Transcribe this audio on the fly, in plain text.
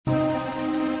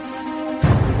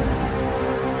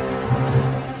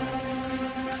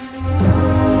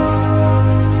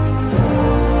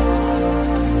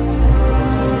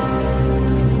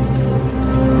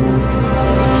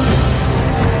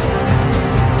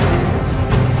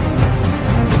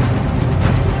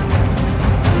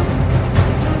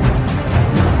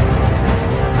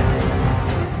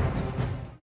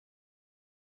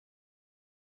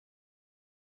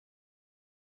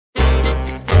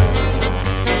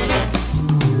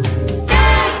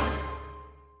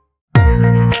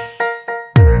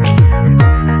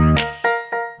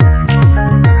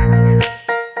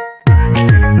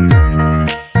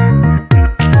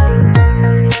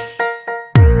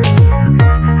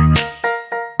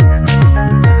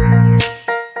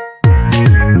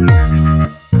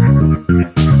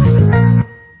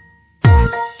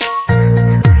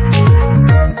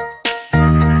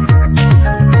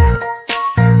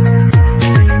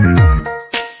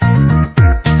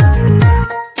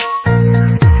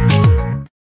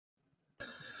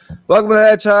Welcome to the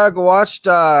Hedgehog,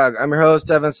 Watchdog. I'm your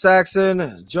host, Evan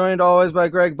Saxon, joined always by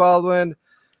Greg Baldwin.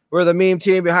 We're the meme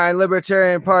team behind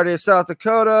Libertarian Party of South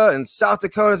Dakota and South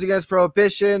Dakota's Against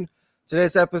Prohibition.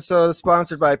 Today's episode is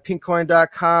sponsored by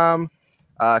pinkcoin.com,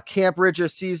 Camp Ridger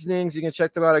Seasonings. You can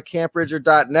check them out at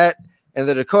campridger.net. And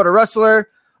the Dakota Rustler.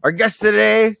 Our guest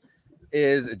today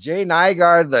is Jay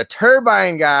Nygaard, the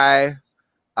Turbine guy.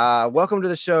 Welcome to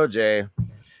the show, Jay.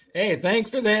 Hey, thanks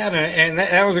for that. And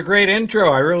that was a great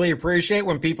intro. I really appreciate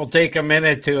when people take a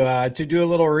minute to do a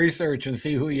little research and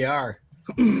see who you are.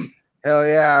 Hell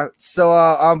yeah.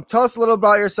 So tell us a little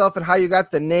about yourself and how you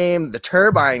got the name, the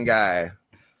Turbine guy.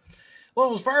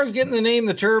 Well, as far as getting the name,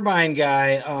 the Turbine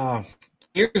guy,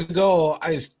 years ago,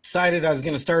 I decided I was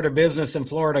going to start a business in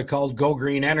Florida called Go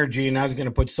Green Energy, and I was going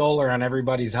to put solar on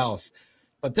everybody's house.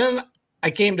 But then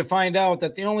I came to find out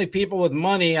that the only people with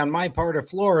money on my part of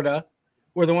Florida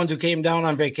were the ones who came down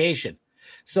on vacation.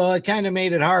 So it kind of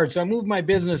made it hard. So I moved my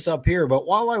business up here. But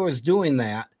while I was doing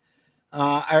that,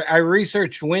 I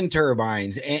researched wind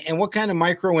turbines and what kind of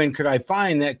micro wind could I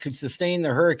find that could sustain the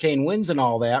hurricane winds and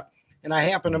all that. And I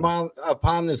happened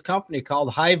upon this company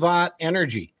called Hivot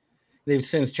Energy. They've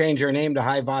since changed their name to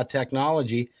Hivot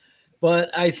Technology.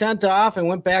 But I sent off and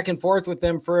went back and forth with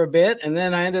them for a bit. And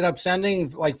then I ended up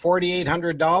sending like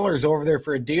 $4,800 over there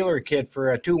for a dealer kit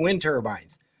for 2 wind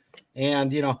turbines.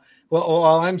 And, you know,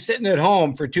 while I'm sitting at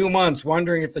home for 2 months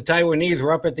wondering if the Taiwanese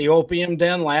were up at the opium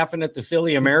den laughing at the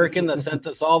silly American that sent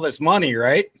us all this money,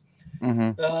 right?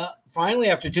 Mm-hmm. Finally,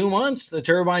 after 2 months, the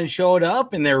turbines showed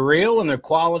up and they're real and they're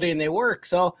quality and they work.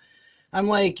 So I'm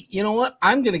like, you know what?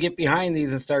 I'm going to get behind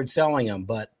these and start selling them.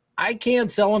 But I can't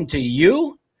sell them to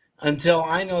you until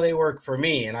I know they work for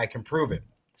me and I can prove it.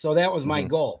 So that was my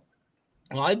goal.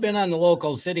 Well, I've been on the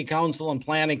local city council and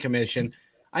planning commission.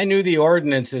 I knew the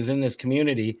ordinances in this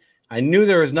community. I knew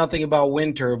there was nothing about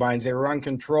wind turbines. They were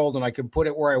uncontrolled and I could put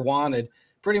it where I wanted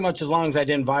pretty much as long as I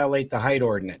didn't violate the height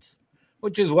ordinance,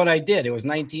 which is what I did. It was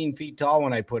 19 feet tall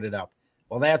when I put it up.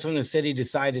 Well, that's when the city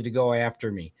decided to go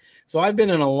after me. So I've been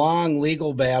in a long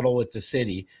legal battle with the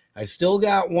city. I still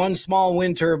got 1 small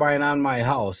wind turbine on my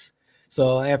house.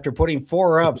 So after putting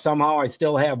 4 up, somehow I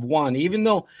still have 1, even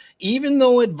though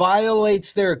it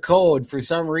violates their code. For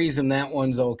some reason, that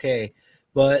one's okay.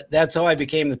 But that's how I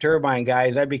became the Turbine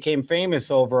guys. I became famous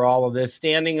over all of this,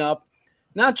 standing up,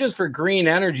 not just for green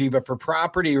energy, but for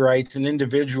property rights and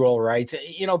individual rights.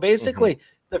 You know, basically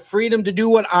the freedom to do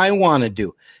what I want to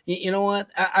do. You know what?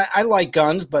 I like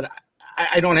guns, but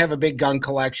I don't have a big gun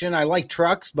collection. I like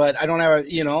trucks, but I don't have,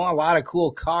 a lot of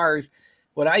cool cars.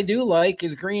 What I do like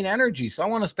is green energy. So I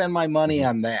want to spend my money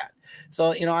on that.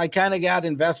 So, I kind of got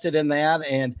invested in that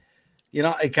and,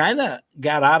 it kind of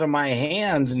got out of my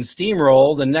hands and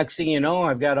steamrolled. And next thing you know,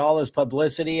 I've got all this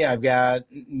publicity. I've got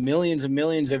millions and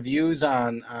millions of views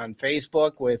on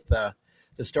Facebook with the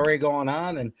story going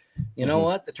on. And you know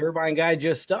what? The Turbine guy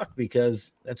just stuck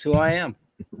because that's who I am.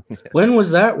 When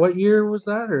was that? What year was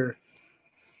that? Or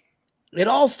it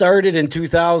all started in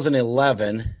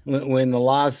 2011 when the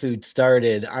lawsuit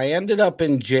started. I ended up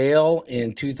in jail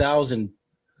in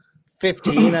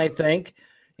 2015, I think.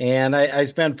 And I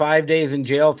spent 5 days in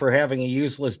jail for having a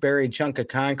useless buried chunk of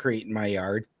concrete in my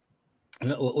yard,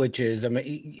 which is,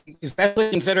 especially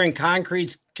considering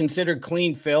concrete's considered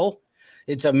clean fill.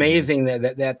 It's amazing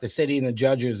that the city and the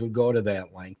judges would go to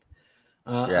that length.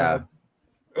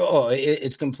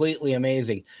 It's completely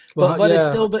amazing. But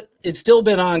it's still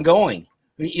been ongoing.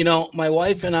 My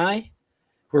wife and I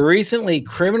were recently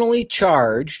criminally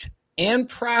charged and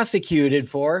prosecuted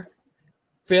for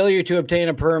failure to obtain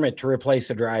a permit to replace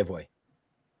a driveway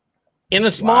in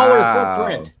a smaller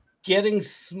footprint, getting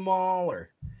smaller.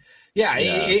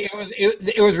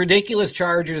 It was ridiculous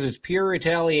charges. It's pure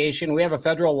retaliation. We have a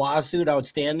federal lawsuit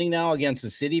outstanding now against the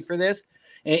city for this.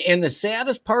 And the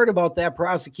saddest part about that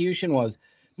prosecution was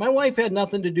my wife had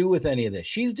nothing to do with any of this.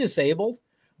 She's disabled.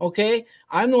 Okay.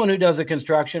 I'm the one who does the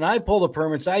construction. I pull the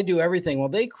permits. I do everything. Well,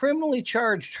 they criminally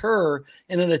charged her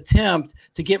in an attempt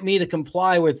to get me to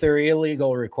comply with their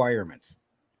illegal requirements.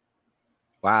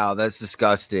 Wow. That's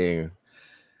disgusting.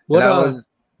 What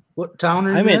town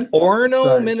are you I'm in Orono,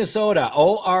 Sorry. Minnesota,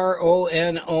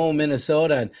 Orono,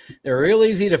 Minnesota. And they're real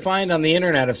easy to find on the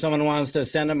internet if someone wants to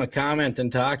send them a comment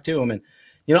and talk to them. And,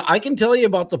 I can tell you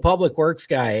about the public works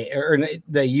guy or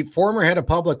the former head of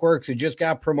public works who just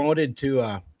got promoted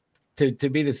to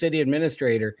be the city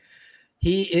administrator.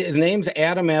 His name's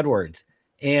Adam Edwards.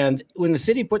 And when the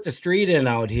city put the street in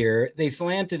out here, they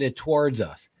slanted it towards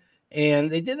us. And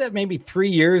they did that maybe 4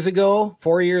 years ago.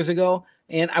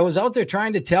 And I was out there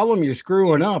trying to tell them, you're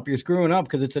screwing up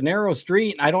because it's a narrow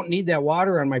street and I don't need that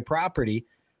water on my property.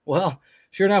 Well,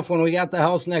 Sure enough, when we got the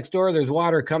house next door, there's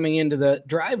water coming into the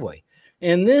driveway.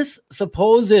 And this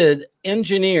supposed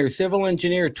engineer, civil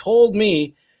engineer, told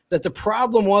me that the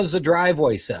problem was the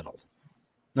driveway settled.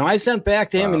 Now, I sent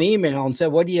back to him an email and said,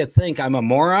 what do you think? I'm a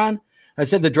moron? I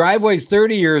said, the driveway's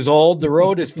 30 years old. The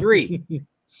road is 3.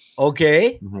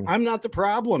 Okay, I'm not the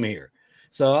problem here.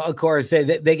 So, of course,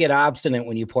 they get obstinate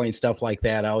when you point stuff like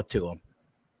that out to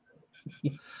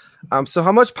them. So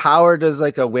how much power does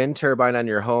like a wind turbine on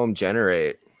your home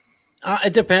generate?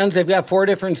 It depends. They've got 4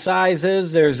 different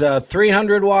sizes. There's a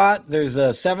 300 watt, there's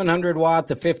a 700 watt,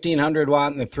 the 1500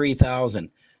 watt, and the 3000.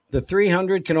 The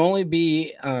 300 can only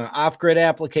be off-grid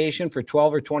application for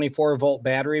 12 or 24 volt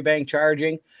battery bank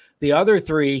charging. The other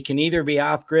 3 can either be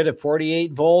off-grid at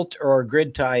 48 volt or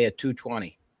grid tie at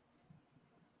 220.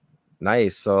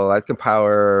 Nice. So that can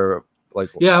power like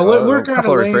we're kind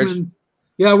of layman.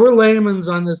 Yeah, we're layman's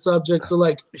on this subject. So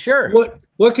like, sure.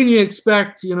 What can you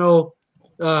expect?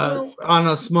 On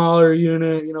a smaller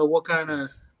unit, what kind of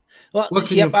what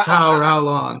can you power? How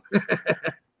long?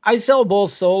 I sell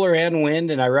both solar and wind,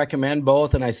 and I recommend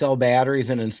both. And I sell batteries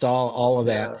and install all of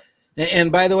that. Yeah.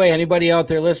 And by the way, anybody out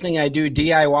there listening, I do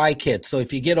DIY kits. So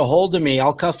if you get a hold of me,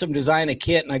 I'll custom design a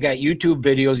kit, and I got YouTube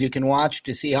videos you can watch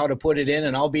to see how to put it in.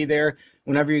 And I'll be there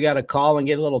whenever you got a call and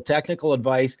get a little technical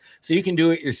advice, so you can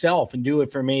do it yourself and do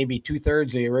it for maybe 2/3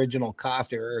 of the original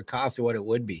cost or cost of what it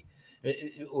would be.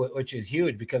 Which is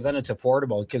huge, because then it's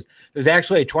affordable, because there's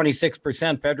actually a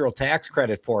 26% federal tax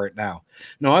credit for it now.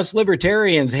 Now, us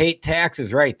libertarians hate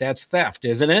taxes, right? That's theft,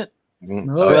 isn't it?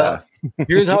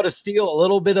 Here's how to steal a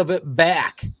little bit of it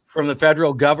back from the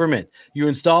federal government. You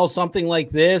install something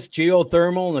like this,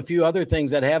 geothermal, and a few other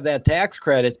things that have that tax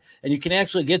credit, and you can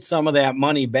actually get some of that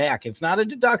money back. It's not a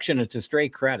deduction, it's a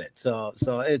straight credit. So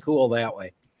it's cool that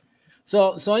way.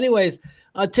 So anyways,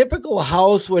 a typical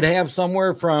house would have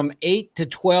somewhere from 8 to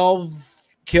 12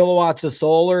 kilowatts of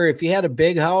solar. If you had a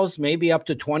big house, maybe up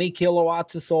to 20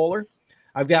 kilowatts of solar.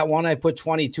 I've got one I put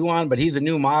 22 on, but he's a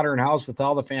new modern house with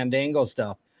all the Fandango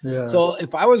stuff. Yeah. So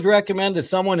if I was recommend to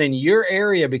someone in your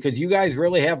area, because you guys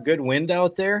really have good wind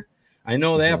out there, I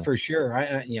know that for sure.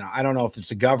 I don't know if it's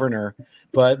the governor,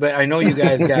 but I know you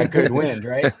guys got good wind,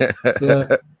 right?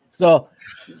 Yeah. So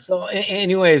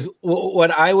anyways,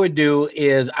 what I would do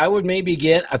is I would maybe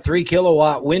get a 3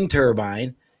 kilowatt wind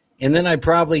turbine, and then I'd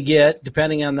probably get,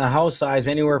 depending on the house size,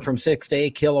 anywhere from 6 to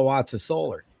 8 kilowatts of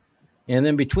solar. And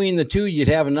then between the two, you'd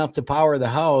have enough to power the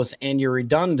house, and you're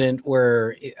redundant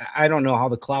where I don't know how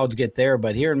the clouds get there,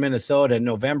 but here in Minnesota in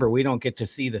November, we don't get to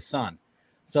see the sun.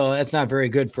 So that's not very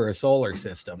good for a solar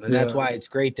system. And that's why it's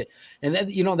great to, and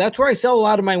then, that's where I sell a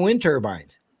lot of my wind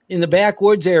turbines. In the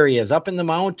backwoods areas, up in the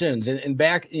mountains, and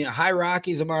back, high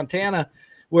Rockies of Montana,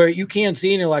 where you can't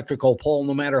see an electrical pole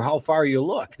no matter how far you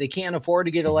look. They can't afford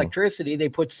to get electricity. They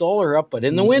put solar up, but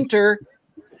in the winter,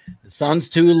 the sun's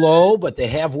too low, but they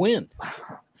have wind.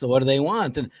 So what do they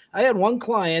want? And I had one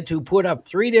client who put up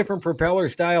 3 different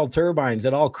propeller-style turbines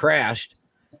that all crashed,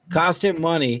 cost him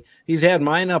money. He's had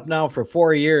mine up now for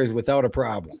 4 years without a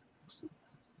problem.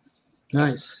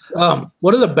 Nice.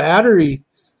 What are the battery?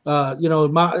 I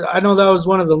know that was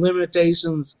one of the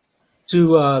limitations to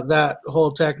that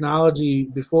whole technology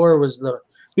before, was the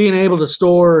being able to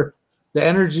store the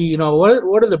energy.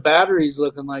 What are the batteries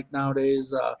looking like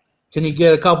nowadays? Can you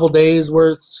get a couple days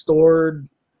worth stored?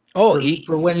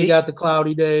 For when you got the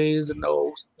cloudy days and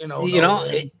those,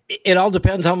 it all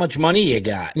depends how much money you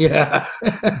got. Yeah.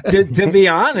 to be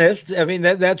honest, I mean,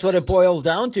 that's what it boils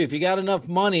down to. If you got enough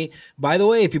money, by the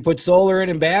way, if you put solar in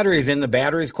and batteries in, the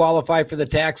batteries qualify for the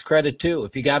tax credit too.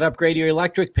 If you got to upgrade your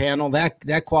electric panel,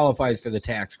 that qualifies for the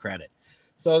tax credit.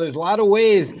 So there's a lot of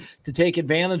ways to take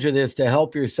advantage of this to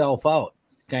help yourself out,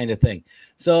 kind of thing.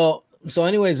 So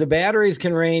anyways, the batteries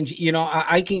can range,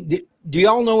 do you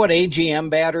all know what AGM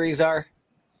batteries are?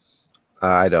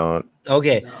 I don't.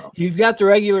 Okay. No. You've got the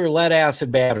regular lead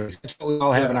acid batteries. That's what we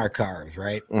all have in our cars,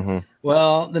 right? Mm-hmm.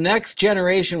 Well, the next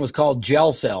generation was called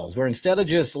gel cells, where instead of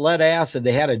just lead acid,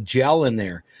 they had a gel in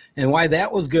there. And why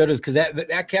that was good is because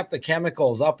that kept the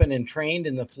chemicals up and entrained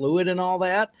in the fluid and all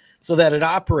that, so that it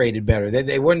operated better.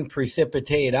 They wouldn't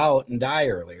precipitate out and die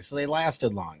earlier, so they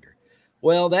lasted longer.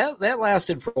 Well, that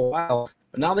lasted for a while,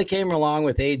 but now they came along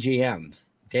with AGMs,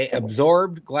 okay,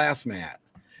 absorbed glass mat.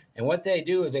 And what they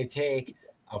do is they take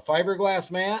a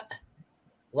fiberglass mat,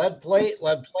 lead plate,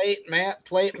 mat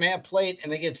plate,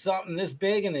 and they get something this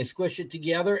big and they squish it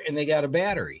together and they got a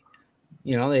battery.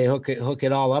 They hook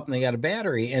it all up and they got a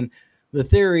battery. And the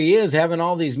theory is, having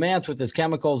all these mats with its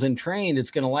chemicals entrained,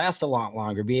 it's going to last a lot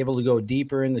longer, be able to go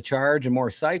deeper in the charge and more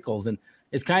cycles. And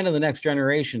it's kind of the next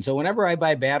generation. So whenever I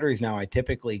buy batteries now, I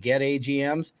typically get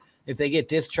AGMs If they get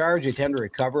discharged, they tend to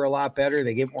recover a lot better.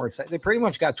 They get more. They pretty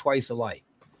much got twice the life.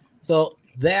 So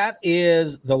that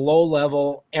is the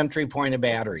low-level entry point of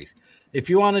batteries. If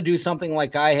you want to do something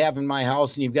like I have in my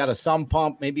house and you've got a sump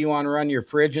pump, maybe you want to run your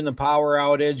fridge in the power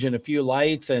outage and a few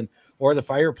lights or the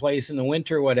fireplace in the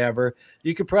winter, whatever,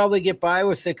 you could probably get by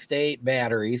with 6 to 8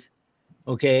 batteries.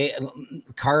 Okay,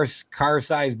 car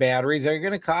size batteries are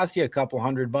going to cost you a couple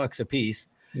 $100 a piece.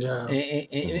 Yeah,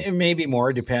 and maybe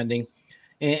more depending.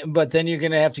 But then you're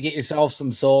going to have to get yourself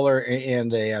some solar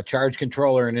and a charge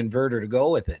controller and inverter to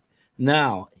go with it.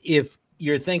 Now, if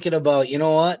you're thinking about, you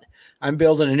know what, I'm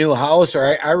building a new house,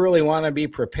 or I really want to be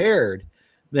prepared,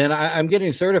 then I'm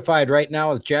getting certified right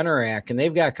now with Generac, and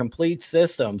they've got complete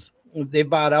systems. They've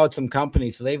bought out some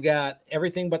companies, so they've got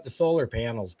everything but the solar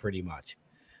panels pretty much.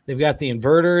 They've got the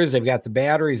inverters, they've got the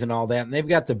batteries and all that, and they've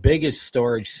got the biggest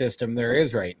storage system there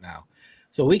is right now.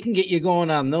 So we can get you going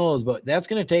on those, but that's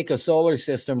going to take a solar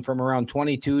system from around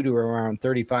 $22,000 to around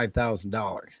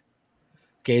 $35,000.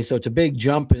 Okay, so it's a big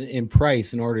jump in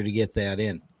price in order to get that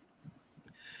in.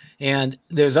 And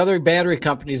there's other battery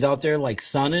companies out there like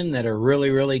Sunnen that are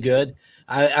really, really good.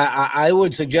 I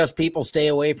would suggest people stay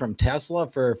away from Tesla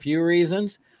for a few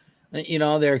reasons. You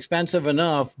know, they're expensive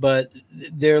enough, but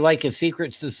they're like a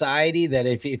secret society that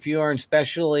if you aren't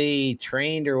specially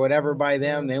trained or whatever by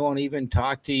them, they won't even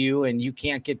talk to you, and you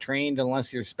can't get trained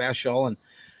unless you're special. And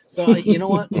so, you know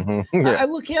what? I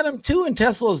look at them too, and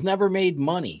Tesla's never made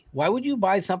money. Why would you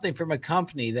buy something from a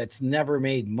company that's never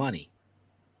made money?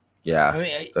 Yeah. I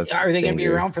mean, are they going to be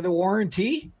around for the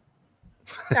warranty?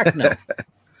 Heck no.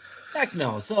 Heck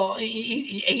no. So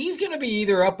he's going to be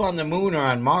either up on the moon or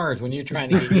on Mars when you're trying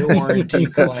to get your warranty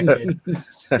collected.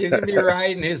 He's going to be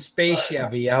riding his space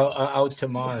Chevy out to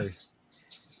Mars.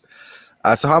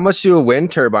 So how much do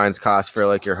wind turbines cost for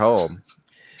like your home?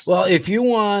 Well, if you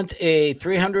want a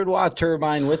 300-watt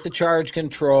turbine with the charge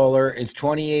controller, it's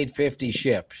 $2,850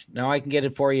 shipped. Now I can get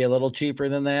it for you a little cheaper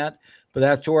than that, but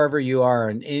that's wherever you are.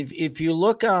 And if you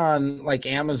look on like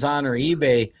Amazon or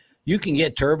eBay, you can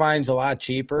get turbines a lot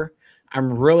cheaper.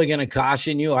 I'm really going to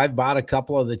caution you. I've bought a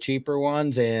couple of the cheaper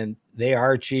ones, and they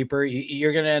are cheaper.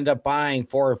 You're going to end up buying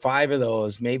 4 or 5 of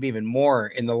those, maybe even more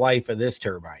in the life of this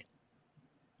turbine.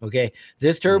 Okay.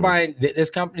 This turbine, this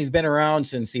company's been around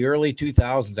since the early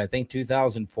 2000s, I think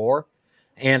 2004.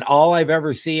 And all I've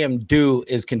ever seen them do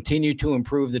is continue to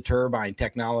improve the turbine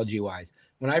technology-wise.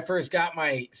 When I first got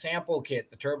my sample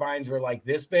kit, the turbines were like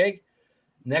this big.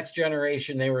 Next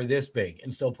generation, they were this big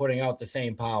and still putting out the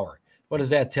same power. What does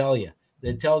that tell you?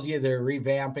 It tells you they're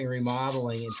revamping,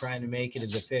 remodeling, and trying to make it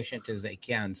as efficient as they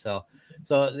can. So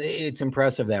it's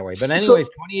impressive that way. But anyways,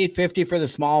 $2,850 for the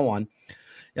small one.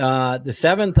 The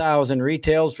 7,000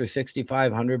 retails for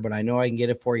 $6,500, but I know I can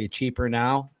get it for you cheaper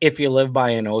now if you live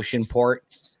by an ocean port.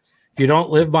 If you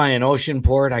don't live by an ocean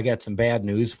port, I got some bad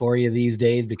news for you these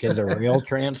days because the rail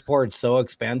transport's so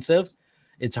expensive.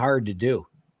 It's hard to do.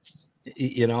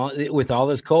 You know, with all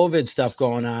this COVID stuff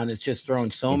going on, it's just thrown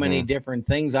so many different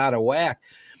things out of whack.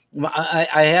 I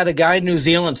had a guy in New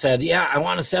Zealand said, yeah, I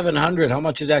want a 700. How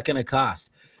much is that going to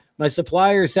cost? My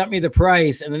supplier sent me the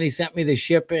price, and then he sent me the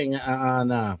shipping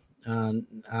on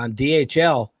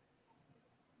DHL.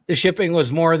 The shipping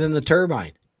was more than the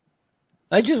turbine.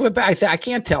 I just went back. I said, I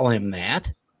can't tell him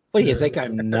that. What do you think?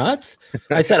 I'm nuts?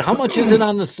 I said, how much is it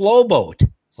on the slow boat?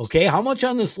 Okay, how much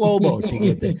on the slow boat to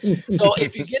get there? So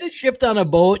if you get it shipped on a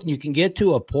boat and you can get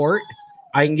to a port,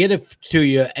 I can get it to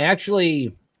you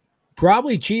actually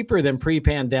probably cheaper than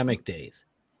pre-pandemic days.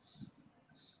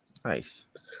 Nice.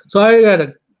 So I got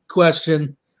a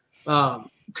question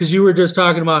because you were just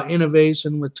talking about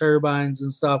innovation with turbines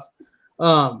and stuff.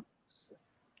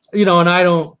 You know, and I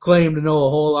don't claim to know a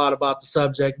whole lot about the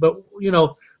subject, but, you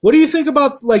know, what do you think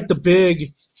about like the big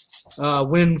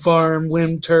wind farm,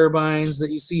 wind turbines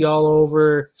that you see all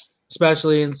over,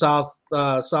 especially in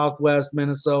southwest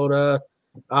Minnesota,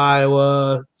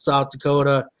 Iowa, South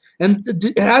Dakota? And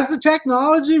has the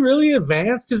technology really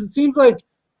advanced? Because it seems like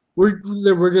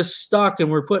we're just stuck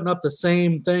and we're putting up the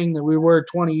same thing that we were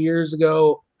 20 years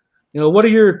ago. You know, what are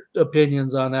your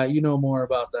opinions on that? You know more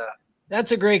about that.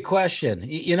 That's a great question.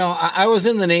 You know, I was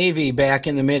in the Navy back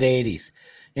in the mid 80s.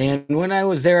 And when I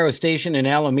was there, I was stationed in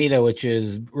Alameda, which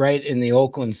is right in the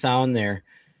Oakland Sound there.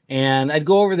 And I'd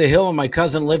go over the hill, and my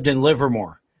cousin lived in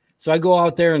Livermore. So I'd go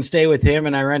out there and stay with him,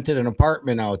 and I rented an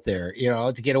apartment out there, you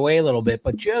know, to get away a little bit.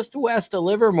 But just west of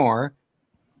Livermore,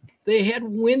 they had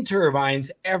wind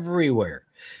turbines everywhere.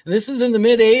 And this is in the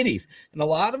mid-'80s. And a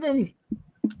lot of them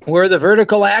were the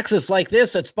vertical axis like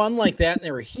this that spun like that, and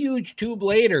they were huge tube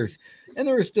laders. And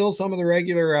there were still some of the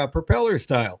regular propeller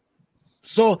style.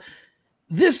 So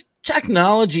this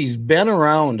technology's been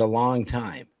around a long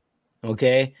time.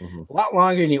 Okay. A lot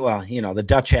longer than the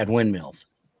Dutch had windmills.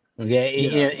 Okay.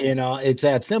 It's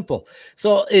that simple.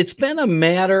 So it's been a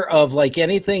matter of, like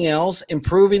anything else,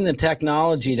 improving the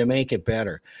technology to make it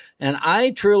better. And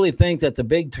I truly think that the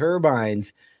big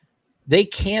turbines, they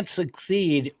can't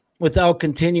succeed without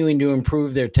continuing to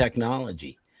improve their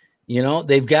technology.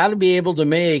 They've got to be able to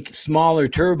make smaller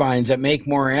turbines that make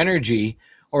more energy,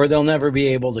 or they'll never be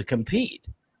able to compete,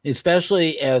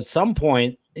 especially at some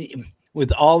point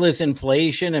with all this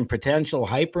inflation and potential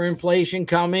hyperinflation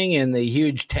coming and the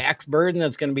huge tax burden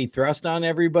that's going to be thrust on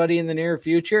everybody in the near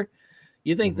future.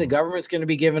 You think the government's going to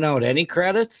be giving out any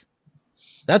credits?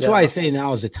 That's why I say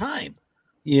now is the time.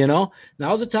 Now's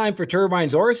the time for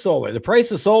turbines or solar. The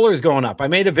price of solar is going up. I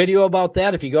made a video about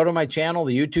that. If you go to my channel,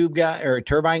 the YouTube guy or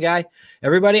Turbine Guy,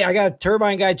 everybody, I got a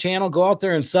Turbine Guy channel. Go out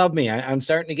there and sub me. I'm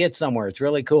starting to get somewhere. It's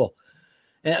really cool.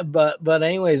 But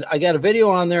anyways, I got a video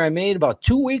on there I made about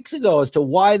 2 weeks ago as to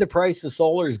why the price of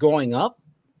solar is going up,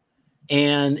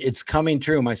 and it's coming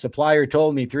true. My supplier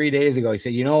told me 3 days ago. He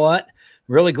said, "You know what?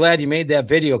 Really glad you made that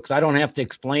video because I don't have to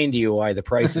explain to you why the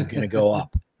price is going to go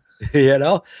up."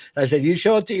 I said, you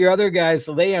show it to your other guys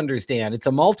so they understand. It's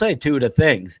a multitude of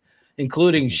things,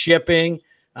 including shipping,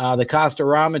 the cost of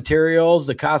raw materials,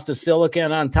 the cost of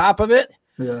silicon on top of it.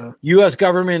 Yeah. U.S.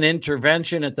 government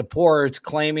intervention at the ports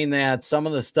claiming that some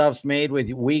of the stuff's made with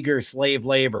Uyghur slave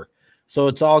labor. So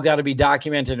it's all got to be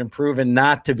documented and proven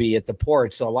not to be at the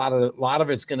port. So a lot of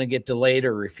it's going to get delayed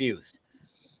or refused.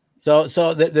 So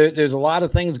there's a lot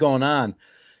of things going on.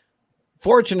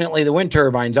 Fortunately, the wind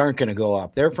turbines aren't going to go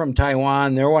up. They're from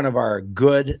Taiwan. They're one of our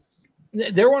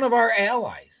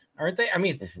allies, aren't they? I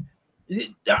mean,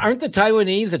 aren't the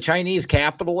Taiwanese the Chinese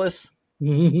capitalists?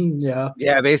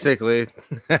 Yeah, basically.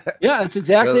 Yeah, that's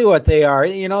exactly what they are.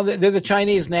 They're the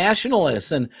Chinese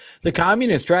nationalists, and the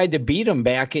communists tried to beat them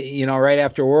back, right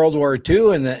after World War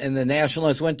II, and the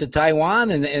nationalists went to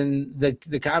Taiwan, and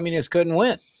the communists couldn't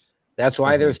win. That's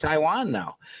why there's Taiwan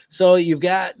now. So you've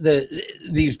got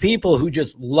these people who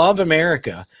just love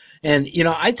America. And,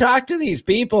 I talked to these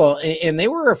people, and they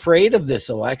were afraid of this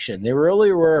election. They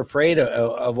really were afraid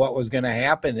of what was going to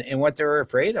happen, and what they were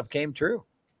afraid of came true.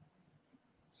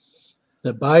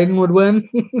 That Biden would win?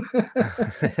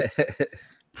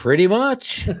 Pretty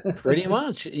much.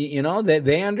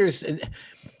 They understand.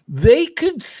 They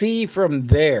could see from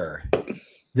there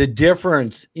the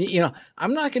difference.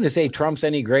 I'm not going to say Trump's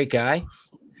any great guy,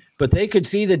 but they could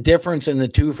see the difference in the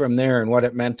two from there and what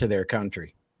it meant to their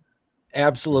country.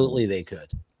 Absolutely, they could.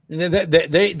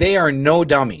 They are no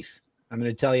dummies. I'm going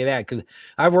to tell you that because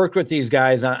I've worked with these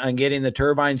guys on getting the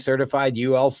turbine certified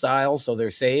UL style so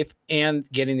they're safe, and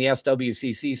getting the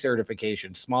SWCC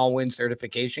certification, Small Wind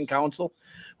Certification Council.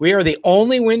 We are the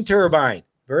only wind turbine,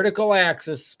 vertical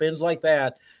axis, spins like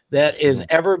that is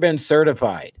ever been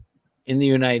certified in the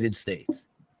United States.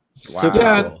 Wow. Super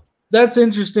cool. That's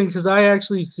interesting because I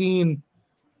actually seen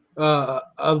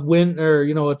a wind or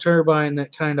a turbine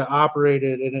that kind of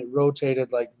operated and it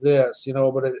rotated like this,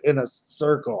 but in a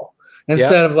circle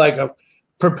instead of like a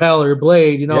propeller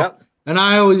blade,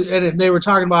 And they were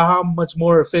talking about how much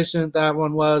more efficient that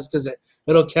one was because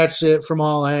it'll catch it from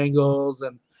all angles,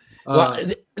 and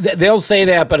they'll say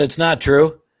that, but it's not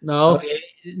true. No. Okay.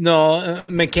 No,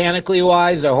 mechanically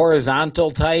wise, the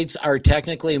horizontal types are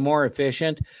technically more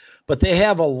efficient, but they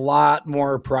have a lot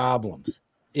more problems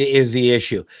is the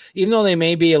issue. Even though they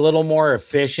may be a little more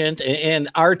efficient, and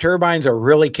our turbines are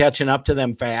really catching up to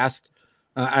them fast.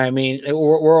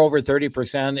 We're over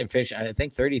 30% efficient. I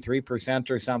think 33%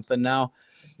 or something now.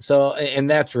 So, and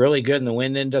that's really good in the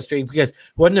wind industry, because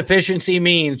what an efficiency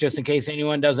means, just in case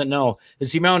anyone doesn't know,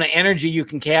 is the amount of energy you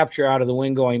can capture out of the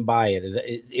wind going by it.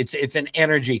 It's an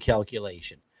energy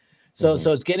calculation. So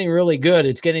it's getting really good.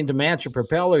 It's getting to match your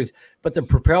propellers, but the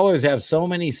propellers have so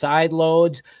many side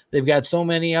loads. They've got so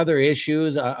many other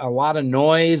issues, a lot of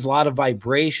noise, a lot of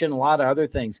vibration, a lot of other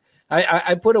things.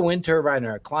 I put a wind turbine,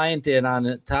 or a client did, on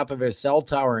the top of his cell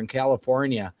tower in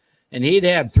California, and he'd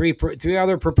had three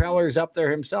other propellers up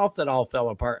there himself that all fell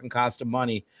apart and cost him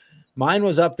money. Mine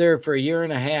was up there for 1.5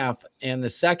 years, and the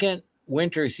second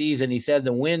winter season, he said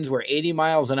the winds were 80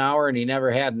 miles an hour, and he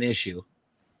never had an issue.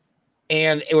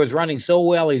 And it was running so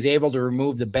well, he's able to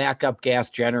remove the backup gas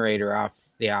generator off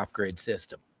the off-grid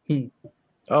system.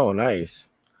 Oh, nice.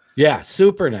 Yeah,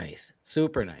 super nice.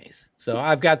 Super nice. So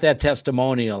I've got that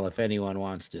testimonial if anyone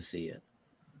wants to see it.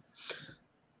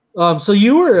 So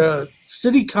you were a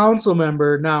city council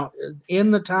member now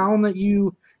in the town that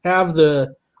you have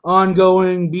the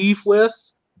ongoing beef with?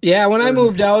 Yeah, when I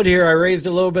moved out here, I raised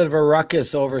a little bit of a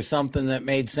ruckus over something that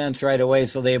made sense right away.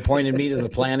 So they appointed me to the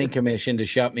planning commission to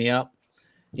shut me up.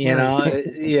 You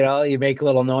make a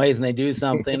little noise and they do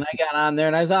something. I got on there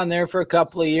and I was on there for a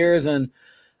couple of years and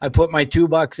I put my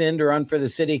 $2 in to run for the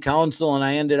city council and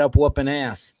I ended up whooping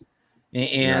ass.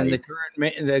 And nice.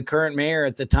 the current mayor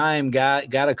at the time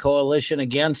got a coalition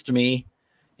against me.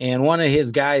 And one of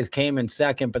his guys came in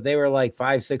second, but they were like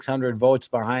 500-600 votes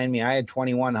behind me. I had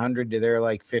 2,100 to their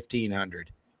like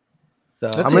 1,500. So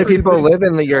how many people live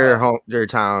in your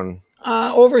town?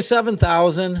 Over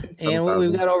 7,000, and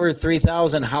we've got over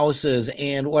 3,000 houses.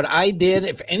 And what I did,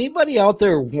 if anybody out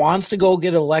there wants to go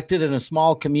get elected in a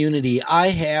small community, I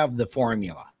have the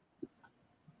formula.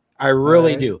 I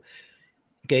really do.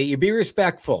 Okay, you be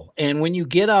respectful, and when you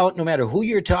get out, no matter who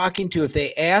you're talking to, if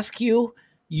they ask you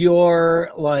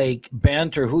your like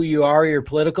bent or who you are, your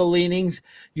political leanings,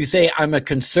 you say, I'm a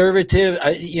conservative.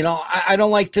 I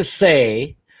don't like to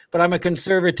say, but I'm a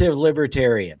conservative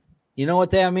libertarian. You know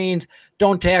what that means?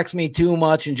 Don't tax me too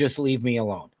much and just leave me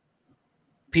alone.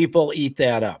 People eat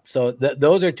that up. So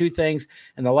those are two things.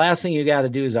 And the last thing you got to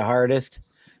do is the hardest.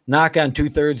 Knock on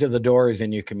 2/3 of the doors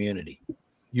in your community.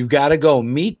 You've got to go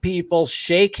meet people,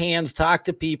 shake hands, talk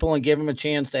to people, and give them a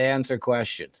chance to answer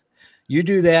questions. You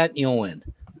do that, you'll win.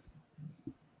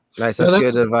 Nice. That's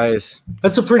good advice.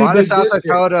 That's a pretty big South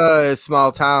Dakota is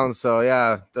small town. So,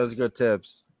 yeah, those are good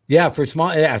tips. Yeah,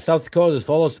 South Dakota is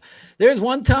full of. There's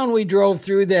one town we drove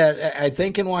through that I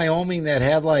think in Wyoming that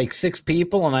had like 6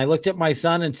 people, and I looked at my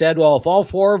son and said, "Well, if all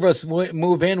 4 of us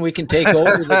move in, we can take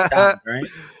over the town, right?"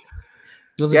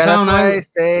 So that's why I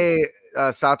say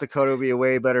South Dakota would be a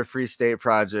way better free state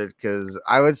project, because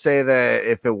I would say that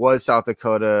if it was South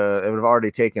Dakota, it would have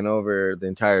already taken over the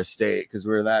entire state because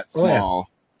we're that small.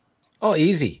 Oh,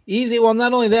 easy. Well,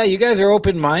 not only that, you guys are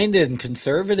open-minded and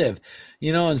conservative.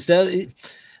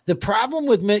 The problem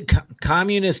with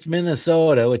communist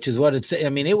Minnesota, which is what it's,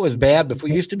 it was bad before.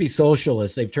 It used to be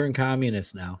socialist. They've turned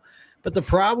communist now. But the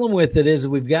problem with it is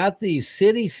we've got these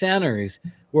city centers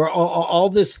where all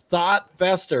this thought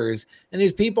festers, and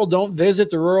these people don't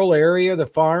visit the rural area, the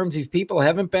farms. These people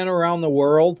haven't been around the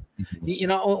world.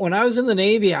 When I was in the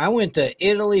Navy, I went to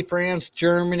Italy, France,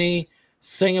 Germany,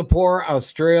 Singapore,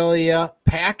 Australia,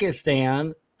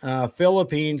 Pakistan,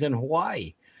 Philippines, and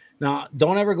Hawaii. Now,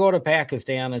 don't ever go to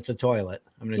Pakistan. It's a toilet.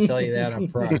 I'm going to tell you that up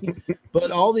front. But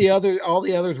all the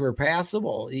others were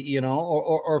passable,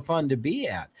 or fun to be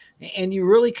at. And you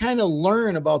really kind of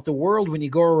learn about the world when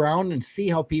you go around and see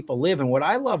how people live. And what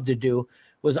I loved to do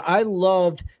was I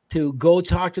loved to go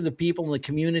talk to the people in the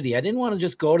community. I didn't want to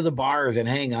just go to the bars and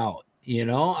hang out.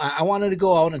 I wanted to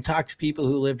go out and talk to people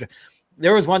who lived.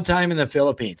 There was one time in the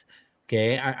Philippines.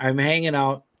 Okay, I'm hanging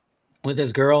out with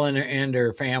this girl and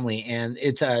her family, and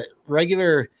it's a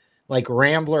regular like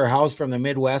rambler house from the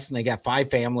Midwest, and they got 5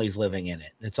 families living in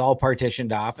it. It's all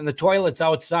partitioned off, and the toilet's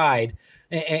outside,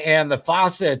 and the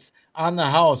faucet's on the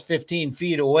house 15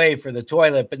 feet away for the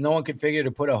toilet, but no one could figure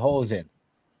to put a hose in,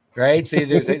 right? So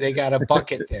they got a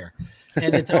bucket there,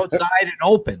 and it's outside and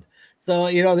open. So,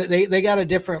 they got a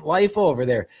different life over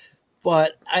there.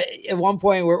 But at one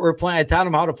point we're playing. I taught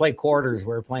them how to play quarters.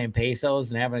 We're playing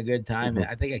pesos and having a good time.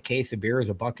 I think a case of beer is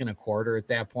 $1.25 at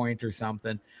that point or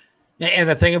something. And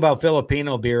the thing about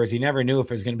Filipino beer is you never knew if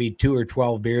it was going to be 2 or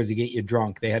 12 beers to get you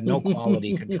drunk. They had no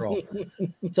quality control.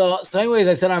 So anyways,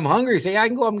 I said, I'm hungry. So I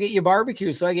can go up and get you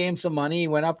barbecue. So I gave him some money. He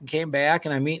went up and came back,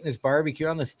 and I'm eating this barbecue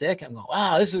on the stick. I'm going,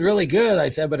 wow, this is really good. I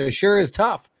said, but it sure is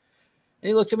tough. And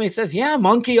he looked at me and says, yeah,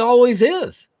 monkey always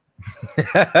is.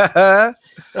 I'm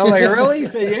like, really? He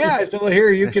said, yeah. I said, well,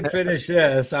 here, you can finish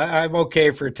this. I'm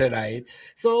okay for tonight.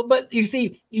 So, but you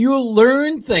see, you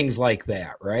learn things like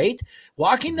that, right?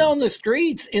 Walking down the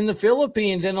streets in the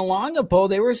Philippines in Olongapo,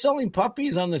 they were selling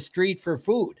puppies on the street for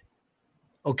food.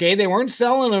 Okay, they weren't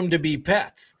selling them to be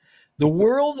pets. The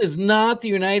world is not the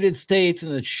United States,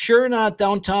 and it's sure not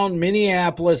downtown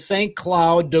Minneapolis, St.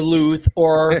 Cloud, Duluth,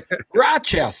 or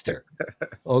Rochester.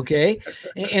 Okay,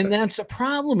 and that's the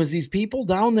problem, is these people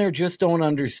down there just don't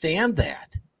understand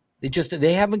that.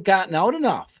 They haven't gotten out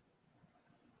enough.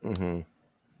 I don't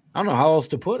know how else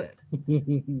to put it.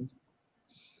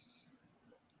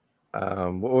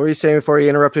 What were you saying before he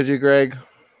interrupted you, Greg?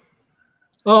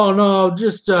 Oh no,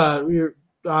 just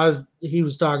he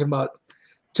was talking about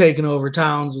taking over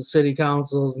towns with city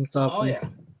councils and stuff. Oh yeah.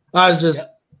 I was just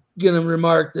gonna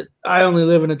remark that I only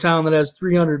live in a town that has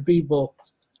 300 people,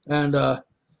 and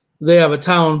they have a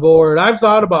town board. I've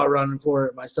thought about running for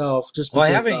it myself. Why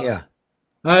haven't you?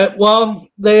 That's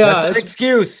an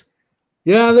excuse.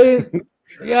 Yeah,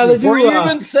 Yeah, they Before do. you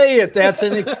even say it, that's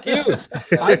an excuse.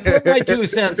 I put my 2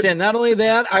 cents in. Not only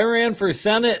that, I ran for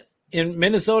Senate in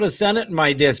Minnesota Senate in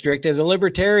my district as a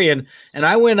libertarian, and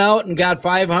I went out and got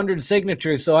 500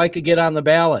 signatures so I could get on the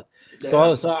ballot.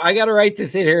 Yeah. So I got a right to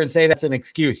sit here and say that's an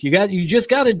excuse. You just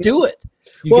got to do it.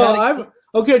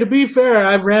 Okay, to be fair,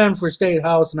 I've ran for state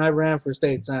house and I've ran for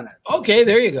state senate. Okay,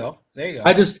 there you go.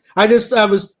 I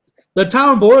was the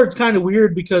town board's kind of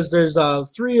weird because there's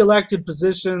 3 elected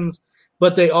positions,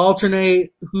 but they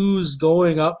alternate who's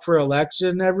going up for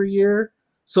election every year.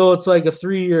 So it's like a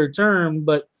 3-year term,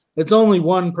 but it's only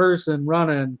one person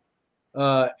running.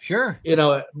 Sure.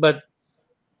 But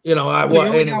you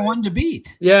only got one to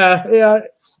beat. Yeah,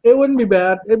 it wouldn't be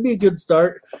bad. It'd be a good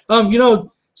start.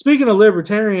 Speaking of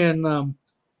libertarian,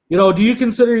 do you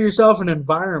consider yourself an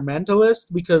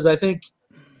environmentalist? Because I think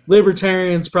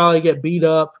libertarians probably get beat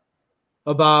up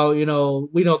about,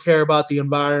 we don't care about the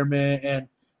environment. And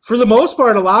for the most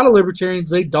part, a lot of libertarians,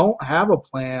 they don't have a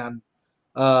plan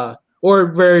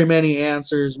or very many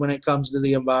answers when it comes to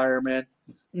the environment.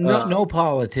 No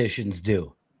politicians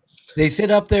do. They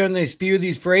sit up there and they spew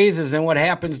these phrases, and what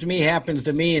happens to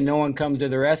me, and no one comes to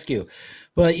the rescue.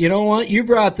 But you know what? You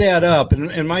brought that up,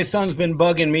 and my son's been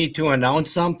bugging me to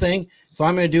announce something, so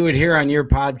I'm going to do it here on your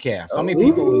podcast. How many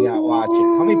people we got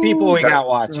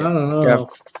watching? I don't know. Got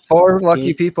 4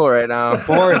 lucky people right now.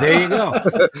 4. There you go.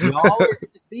 You all are going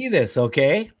to see this,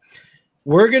 okay?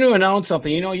 We're going to announce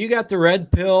something. You got the red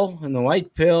pill and the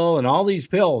white pill and all these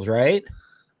pills, right?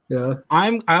 Yeah.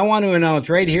 I want to announce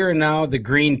right here and now the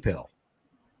green pill.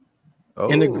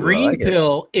 And the green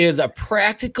pill is a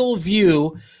practical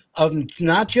view of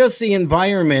not just the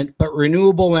environment, but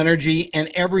renewable energy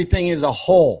and everything as a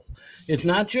whole. It's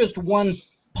not just one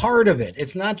part of it.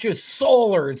 It's not just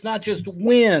solar. It's not just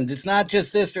wind. It's not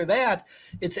just this or that.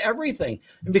 It's everything.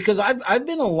 And because I've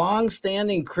been a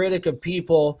long-standing critic of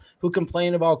people who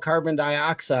complain about carbon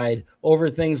dioxide over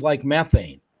things like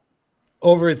methane,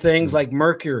 over things like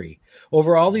mercury,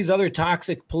 over all these other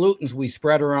toxic pollutants we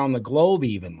spread around the globe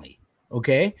evenly.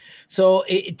 Okay, so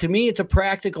to me, it's a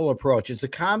practical approach. It's a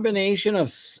combination of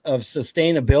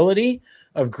sustainability,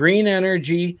 of green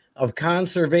energy, of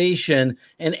conservation,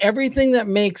 and everything that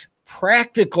makes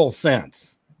practical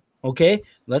sense. Okay,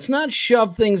 let's not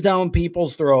shove things down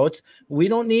people's throats. We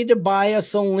don't need to buy a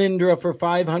Solyndra for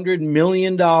 $500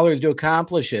 million to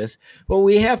accomplish this. What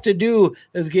we have to do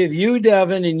is give you,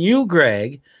 Devin, and you,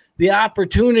 Greg, the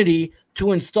opportunity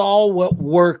to install what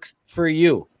works for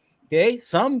you. Okay,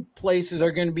 some places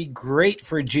are going to be great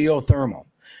for geothermal.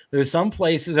 There's some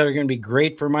places that are going to be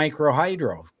great for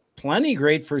microhydro, plenty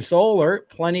great for solar,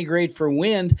 plenty great for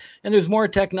wind, and there's more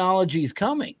technologies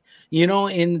coming.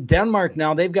 In Denmark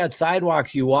now, they've got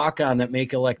sidewalks you walk on that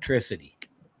make electricity.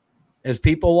 As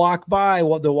people walk by,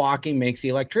 the walking makes the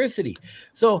electricity.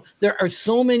 So there are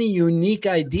so many unique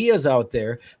ideas out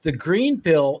there. The green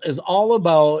pill is all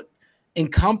about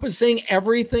encompassing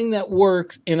everything that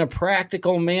works in a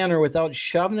practical manner without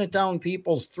shoving it down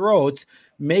people's throats,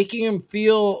 making them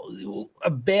feel a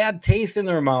bad taste in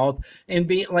their mouth and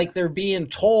be like they're being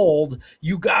told,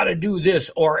 you got to do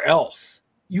this or else.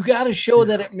 You got to show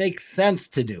that it makes sense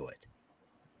to do it.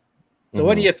 So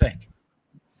what do you think?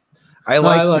 I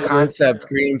like the concept,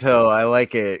 green pill. I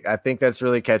like it. I think that's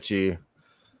really catchy.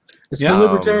 It's the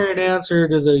libertarian answer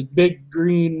to the big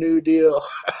green New Deal.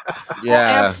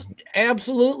 Yeah.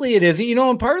 Absolutely it is.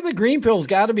 And part of the green pill's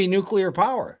got to be nuclear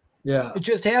power. Yeah. It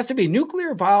just has to be.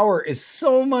 Nuclear power is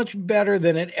so much better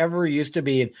than it ever used to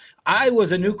be. And I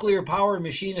was a nuclear power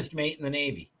machinist mate in the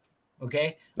Navy.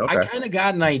 Okay. I kind of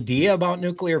got an idea about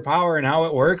nuclear power and how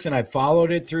it works, and I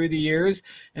followed it through the years.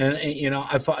 And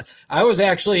I was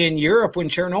actually in Europe when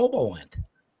Chernobyl went.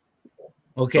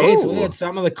 Okay, so we had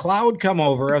some of the cloud come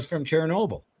over us from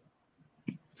Chernobyl.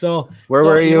 So where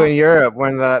were you in Europe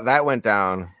when that went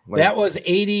down? That was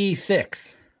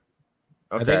 86.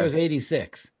 Okay. I think it was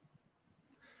 86.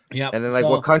 Yeah. And then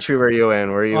what country were you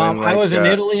in? Were you in I was in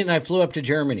Italy, and I flew up to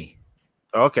Germany.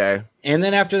 Okay. And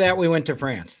then after that, we went to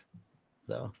France.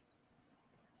 So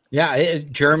yeah,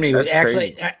 Germany was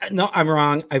actually no, I'm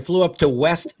wrong. I flew up to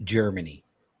West Germany.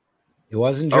 It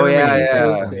wasn't Germany.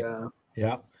 Oh,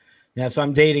 yeah. Yeah, so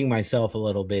I'm dating myself a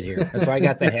little bit here. That's why I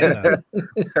got the hat on.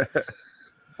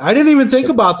 I didn't even think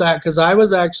about that because I'm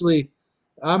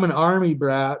an Army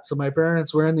brat, so my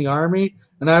parents were in the Army,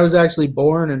 and I was actually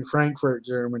born in Frankfurt,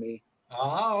 Germany.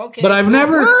 Oh, okay. But I've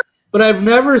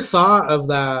never thought of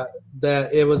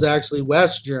that it was actually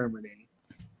West Germany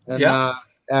and not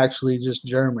actually just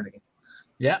Germany.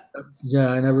 Yeah. Yeah,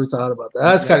 I never thought about that.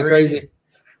 That's kind of crazy.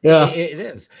 Yeah. It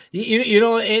is.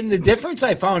 And the difference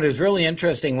I found is really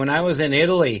interesting. When I was in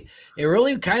Italy, it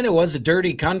really kind of was a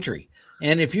dirty country.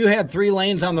 And if you had 3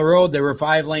 lanes on the road, there were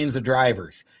 5 lanes of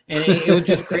drivers. And it was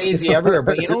just crazy everywhere.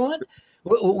 But you know what?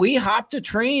 We hopped a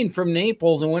train from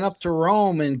Naples and went up to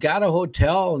Rome and got a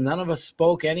hotel. None of us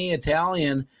spoke any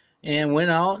Italian and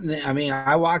went out. And I mean,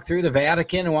 I walked through the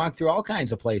Vatican and walked through all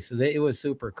kinds of places. It was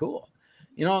super cool.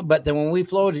 But then when we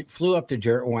flew up to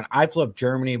Germany, when I flew up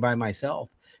Germany by myself,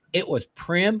 it was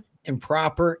prim and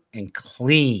proper and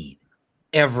clean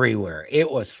everywhere. It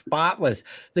was spotless.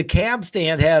 The cab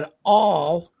stand had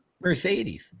all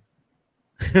Mercedes.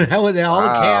 All the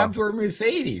cabs were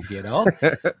Mercedes, So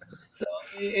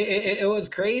it was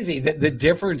crazy. The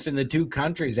difference in the two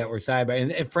countries that were side by,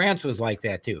 and France was like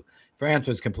that too. France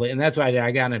was complete, and that's why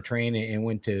I got on a train and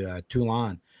went to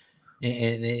Toulon.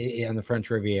 And on the French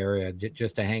Riviera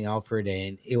just to hang out for a day,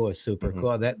 and it was super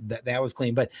cool. That was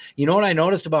clean. But you know what I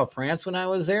noticed about France when I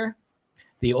was there?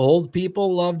 The old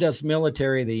people loved us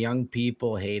military. The young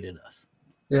people hated us.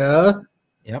 Yeah.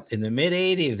 Yep. In the mid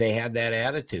 80s, they had that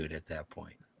attitude at that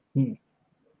point.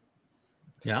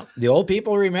 Yeah. The old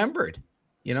people remembered.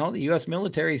 The U.S.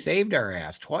 military saved our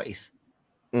ass twice.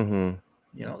 The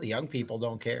young people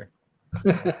don't care.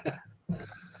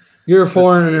 You're a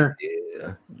foreigner.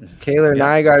 Kaylor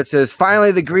Nygaard says,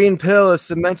 finally, the green pill is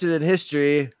cemented in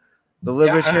history. The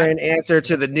libertarian answer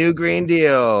to the new Green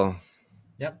Deal.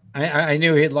 Yep. I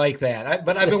knew he'd like that.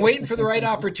 But I've been waiting for the right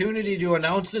opportunity to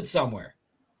announce it somewhere.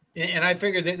 And I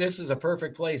figured that this is a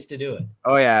perfect place to do it.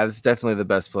 Oh, yeah. This is definitely the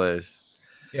best place.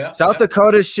 Yeah. South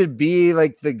Dakota should be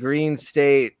like the green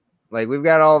state. Like, we've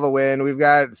got all the wind. We've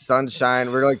got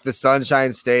sunshine. We're like the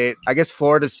sunshine state. I guess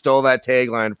Florida stole that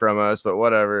tagline from us, but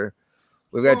whatever.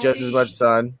 We've got just as much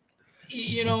sun.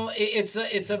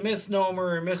 It's a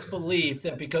misnomer or misbelief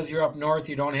that because you're up north,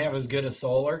 you don't have as good a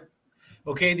solar.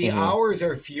 Okay, the hours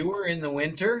are fewer in the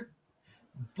winter,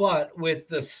 but with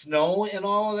the snow and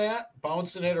all of that,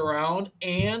 bouncing it around,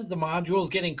 and the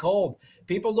modules getting cold,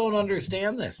 people don't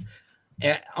understand this.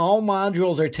 All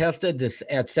modules are tested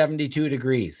at 72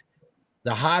 degrees.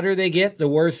 The hotter they get, the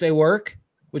worse they work,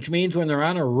 which means when they're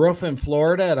on a roof in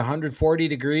Florida at 140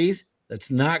 degrees, that's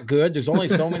not good. There's only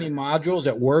so many modules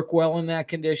that work well in that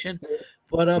condition.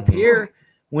 But up here,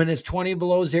 when it's 20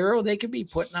 below zero, they could be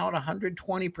putting out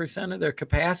 120% of their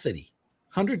capacity.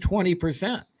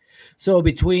 120%. So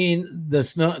between the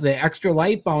snow, the extra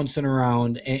light bouncing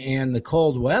around, and the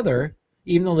cold weather,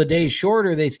 even though the day's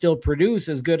shorter, they still produce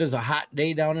as good as a hot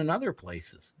day down in other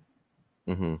places.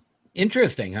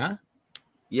 Interesting, huh?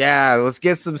 Yeah, let's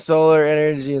get some solar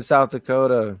energy in South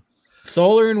Dakota.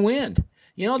 Solar and wind.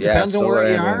 It depends on where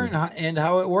you are and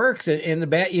how it works.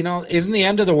 And isn't the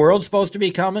end of the world supposed to be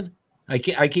coming? I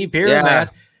keep hearing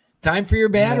that. Time for your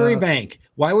battery bank.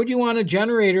 Why would you want a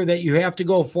generator that you have to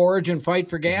go forage and fight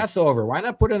for gas over? Why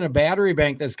not put in a battery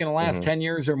bank that's going to last 10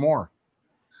 years or more?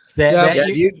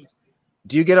 Do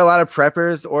you get a lot of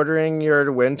preppers ordering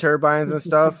your wind turbines and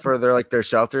stuff for their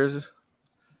shelters?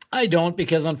 I don't,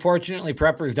 because unfortunately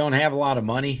preppers don't have a lot of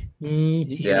money.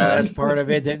 That's part of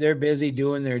it. They're busy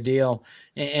doing their deal.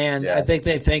 And I think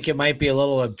they think it might be a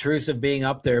little obtrusive being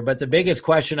up there. But the biggest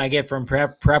question I get from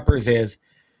preppers is,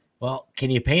 well,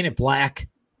 can you paint it black?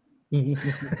 You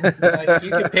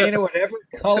can paint it whatever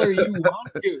color you want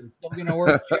to. It's still going to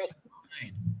work just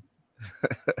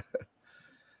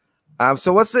fine.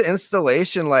 So what's the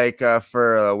installation like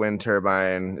for a wind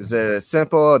turbine? Is it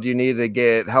simple? Do you need to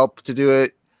get help to do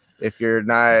it if you're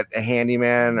not a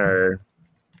handyman? Or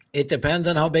it depends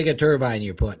on how big a turbine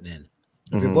you're putting in.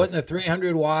 If you're putting a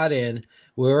 300 watt in,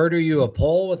 we order you a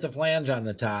pole with the flange on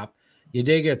the top. You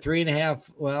dig a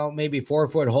 3.5, well, maybe 4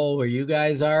 foot hole where you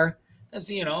guys are. That's,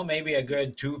 maybe a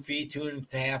good 2 feet,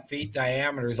 2.5 feet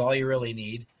diameter is all you really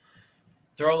need.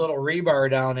 Throw a little rebar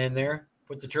down in there,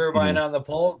 put the turbine on the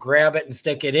pole, grab it and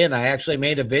stick it in. I actually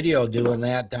made a video doing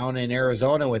that down in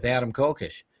Arizona with Adam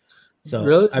Kokish. So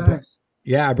really?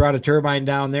 I brought a turbine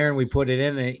down there and we put it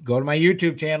in. And go to my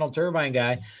YouTube channel, Turbine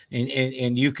Guy,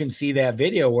 and you can see that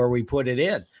video where we put it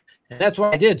in. And that's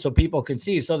what I did so people can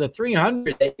see. So the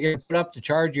 300 that you're going to put up to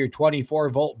charge your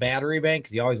 24-volt battery bank,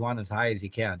 because you always want as high as you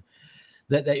can,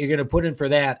 that you're going to put in for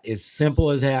that is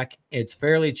simple as heck. It's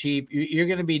fairly cheap. You're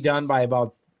going to be done by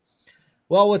about,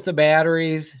 with the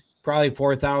batteries, probably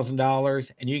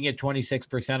 $4,000, and you can get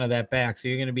 26% of that back. So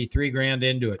you're going to be $3,000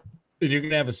 into it. And you're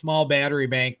going to have a small battery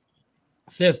bank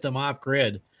system off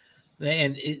grid,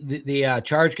 and the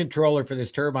charge controller for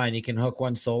this turbine you can hook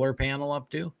one solar panel up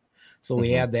to, so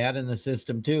we add that in the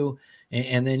system too,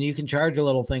 and then you can charge a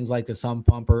little things like the sump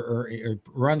pump or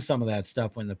run some of that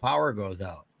stuff when the power goes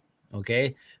out.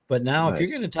 Okay, But now if you're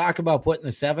Nice. going to talk about putting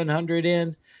the 700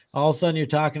 in, all of a sudden you're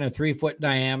talking a 3-foot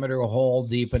diameter hole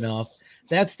deep enough.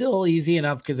 That's still easy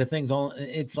enough because the thing's only,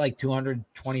 it's like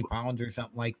 220 pounds or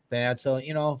something like that. So,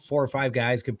 4 or 5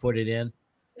 guys could put it in,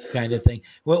 kind of thing.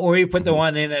 Where you put the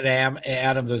one in at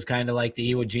Adams was kind of like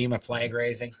the Iwo Jima flag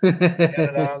raising. Got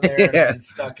it on there Yeah. and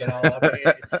stuck it all up.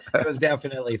 It was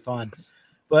definitely fun.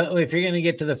 But if you're going to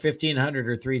get to the 1,500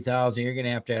 or 3,000, you're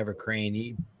going to have a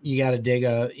crane. You got to dig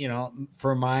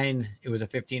for mine, it was a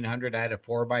 1,500. I had a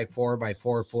 4x4 by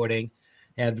 4 footing.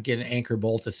 Had to get an anchor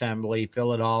bolt assembly,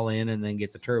 fill it all in, and then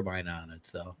get the turbine on it.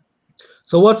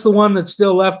 So what's the one that's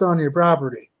still left on your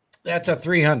property? That's a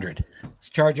 300. It's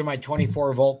charging my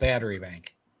 24-volt battery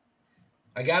bank.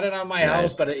 I got it on my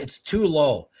house, but it's too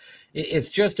low. It's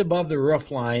just above the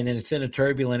roof line, and it's in a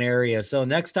turbulent area. So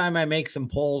next time I make some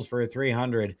poles for a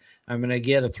 300, I'm going to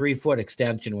get a 3-foot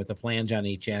extension with a flange on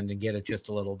each end and get it just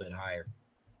a little bit higher.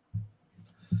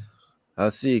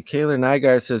 Let's see. Kayla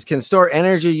Nygaard says, can store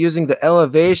energy using the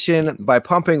elevation by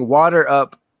pumping water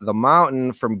up the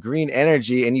mountain from green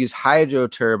energy and use hydro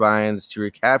turbines to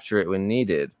recapture it when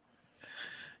needed.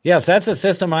 Yes, that's a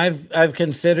system I've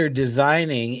considered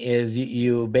designing. Is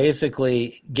you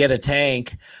basically get a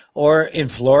tank, or in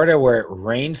Florida where it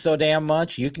rains so damn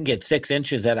much, you can get 6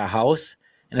 inches at a house,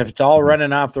 and if it's all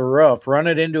running off the roof, run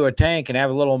it into a tank and have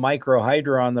a little micro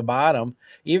hydro on the bottom.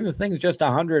 Even if the thing's just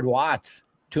 100 watts,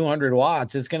 200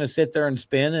 watts, it's going to sit there and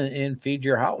spin and feed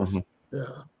your house. Yeah.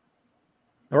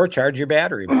 Or charge your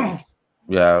battery back.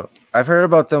 Yeah, I've heard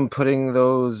about them putting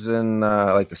those in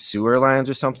like the sewer lines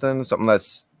or something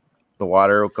that's the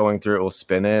water going through it will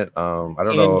spin it. I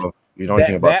don't know if you know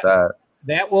anything about that.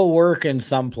 That will work in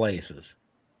some places.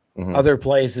 Other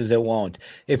places it won't.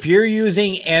 If you're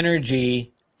using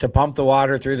energy to pump the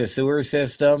water through the sewer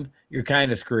system, you're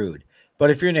kind of screwed. But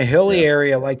if you're in a hilly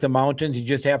area like the mountains, you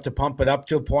just have to pump it up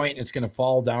to a point and it's going to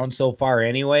fall down so far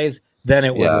anyways, then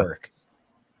it would work.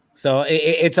 So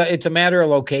it's a matter of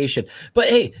location. But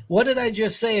hey, what did I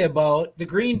just say about the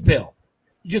green pill?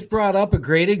 You just brought up a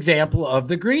great example of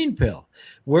the green pill.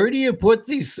 Where do you put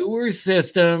these sewer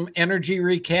system energy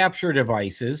recapture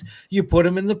devices? You put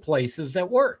them in the places that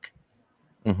work.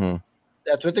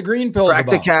 That's what the green pill is about.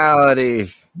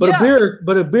 Practicality. But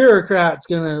a bureaucrat's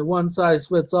gonna one size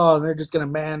fits all, and they're just gonna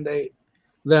mandate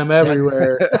them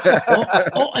everywhere.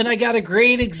 And I got a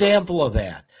great example of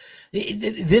that.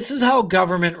 This is how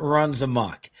government runs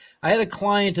amok. I had a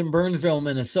client in Burnsville,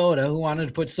 Minnesota, who wanted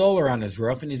to put solar on his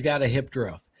roof, and he's got a hipped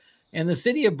roof. And the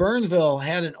city of Burnsville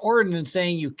had an ordinance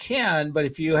saying you can, but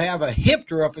if you have a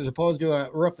hipped roof as opposed to a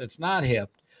roof that's not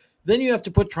hipped, then you have to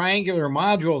put triangular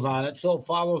modules on it so it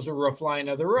follows the roof line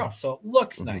of the roof. So it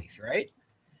looks nice, right?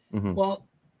 Well,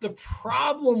 the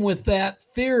problem with that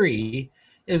theory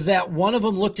is that one of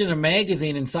them looked in a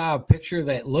magazine and saw a picture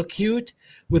that looked cute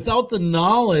without the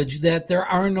knowledge that there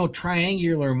are no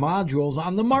triangular modules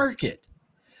on the market.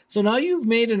 So now you've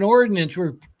made an ordinance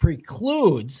which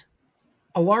precludes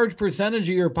a large percentage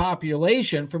of your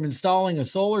population from installing a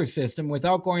solar system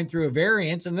without going through a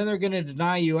variance, and then they're going to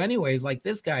deny you anyways, like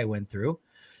this guy went through,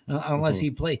 unless he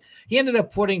played. He ended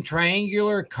up putting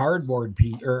triangular cardboard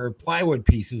or plywood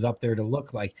pieces up there to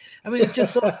look like. I mean, it's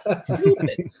just so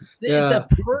stupid. It's a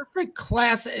perfect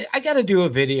class. I got to do a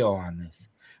video on this.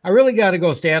 I really got to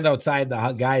go stand outside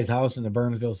the guy's house in the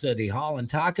Burnsville City Hall and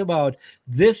talk about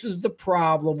this is the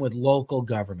problem with local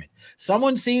government.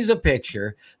 Someone sees a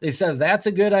picture, they say that's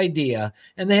a good idea,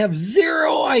 and they have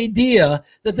zero idea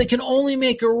that they can only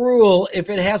make a rule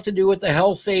if it has to do with the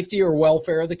health, safety, or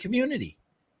welfare of the community.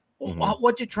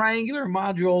 What do triangular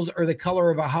modules or the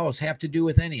color of a house have to do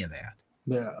with any of that?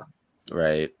 Yeah.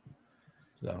 Right.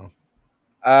 So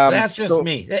that's just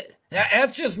me.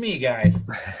 That's just me, guys.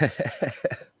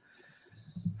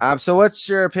 So what's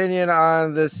your opinion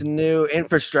on this new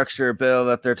infrastructure bill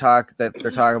that they're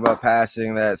talking about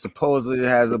passing that supposedly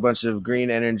has a bunch of green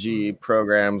energy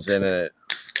programs in it?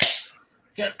 I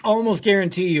can almost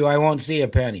guarantee you I won't see a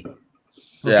penny.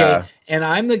 Okay. Yeah. And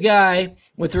I'm the guy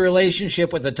with the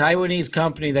relationship with a Taiwanese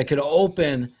company that could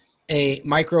open a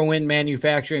micro wind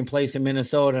manufacturing place in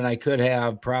Minnesota, and I could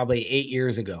have probably 8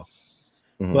 years ago.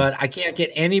 But I can't get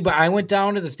anybody. I went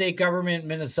down to the state government in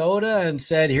Minnesota and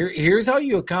said, here's how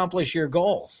you accomplish your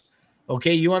goals.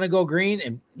 Okay, you want to go green?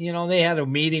 And, they had a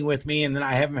meeting with me, and then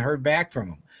I haven't heard back from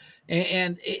them.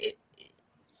 And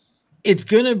it's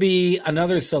going to be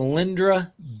another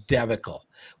Cylindra debacle.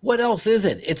 What else is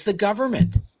it? It's the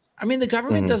government. I mean, the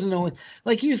government doesn't know.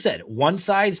 Like you said, one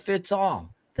size fits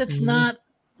all. That's not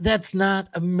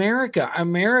America.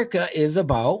 America is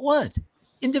about what?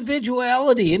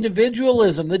 individuality,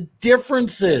 individualism, the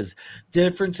differences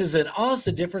in us,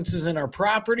 the differences in our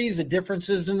properties, the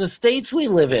differences in the states we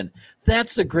live in.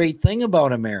 That's the great thing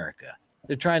about America.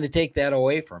 They're trying to take that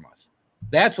away from us.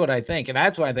 That's what I think. And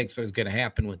that's what I think is going to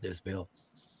happen with this bill.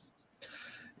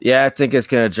 Yeah, I think it's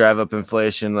going to drive up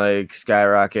inflation like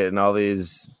skyrocket, and all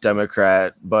these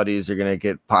Democrat buddies are going to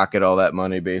get pocket all that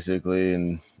money basically,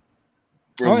 and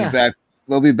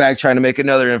they'll be back trying to make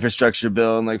another infrastructure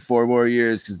bill in like 4 more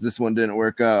years because this one didn't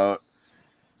work out.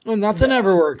 Well, nothing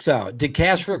ever works out. Did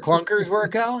cash for clunkers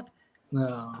work out?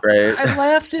 No. Right. I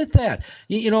laughed at that.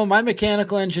 My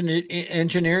mechanical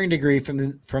engineering degree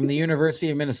from the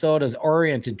University of Minnesota is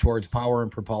oriented towards power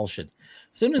and propulsion.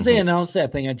 As soon as they announced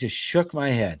that thing, I just shook my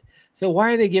head. So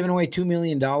why are they giving away $2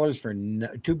 million for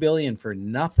 $2 billion for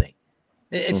nothing?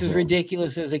 It's as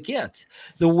ridiculous as it gets.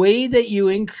 The way that you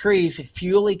increase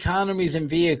fuel economies in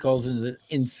vehicles and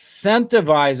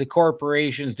incentivize the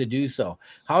corporations to do so.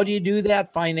 How do you do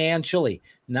that financially?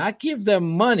 Not give them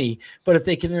money, but if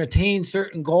they can attain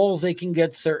certain goals, they can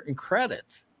get certain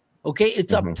credits. Okay,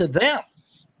 it's up to them.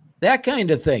 That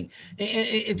kind of thing.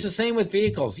 It's the same with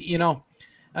vehicles.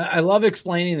 I love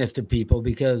explaining this to people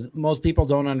because most people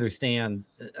don't understand.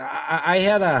 I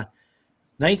had a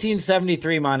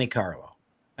 1973 Monte Carlo.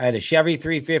 I had a Chevy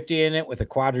 350 in it with a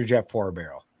Quadrajet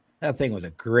 4-barrel. That thing was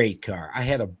a great car. I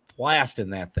had a blast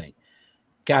in that thing.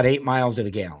 Got 8 miles to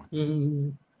the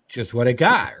gallon. Just what it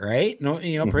got, right? No,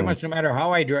 pretty much no matter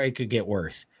how I drive, it could get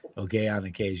worse. Okay, on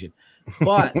occasion.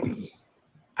 But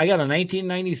I got a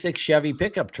 1996 Chevy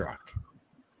pickup truck.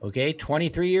 Okay,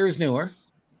 23 years newer.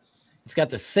 It's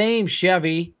got the same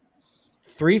Chevy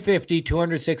 350,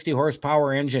 260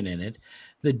 horsepower engine in it.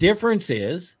 The difference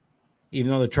is,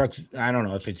 even though the truck's, I don't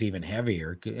know if it's even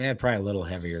heavier, probably a little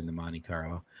heavier than the Monte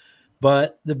Carlo.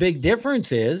 But the big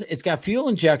difference is it's got fuel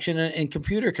injection and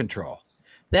computer control.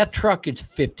 That truck gets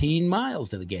 15 miles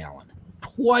to the gallon,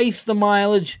 twice the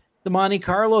mileage the Monte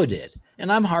Carlo did.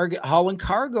 And I'm hauling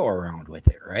cargo around with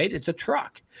it, right? It's a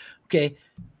truck. Okay.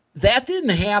 That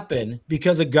didn't happen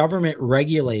because the government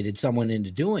regulated someone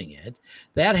into doing it.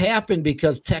 That happened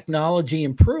because technology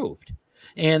improved.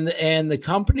 And the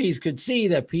companies could see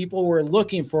that people were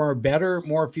looking for better,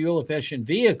 more fuel-efficient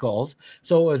vehicles,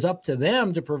 so it was up to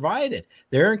them to provide it.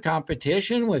 They're in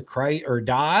competition with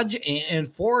Dodge and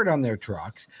Ford on their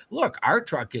trucks. Look, our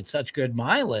truck gets such good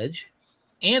mileage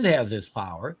and has this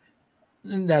power,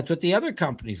 and that's what the other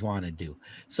companies want to do.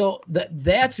 So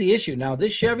that's the issue. Now,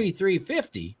 this Chevy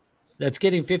 350 that's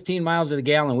getting 15 miles to the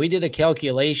gallon, we did a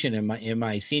calculation in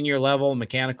my senior level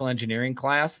mechanical engineering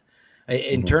class.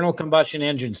 Internal combustion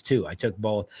engines too. I took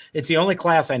both. It's the only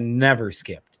class I never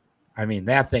skipped. I mean,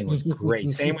 that thing was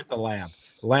great. Same with the lab.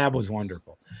 The lab was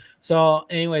wonderful. So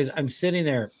anyways, I'm sitting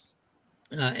there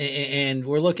and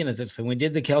we're looking at this and we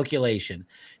did the calculation,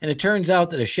 and it turns out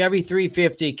that a Chevy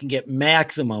 350 can get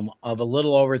maximum of a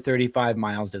little over 35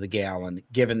 miles to the gallon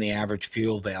given the average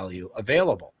fuel value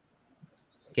available.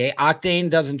 Okay, octane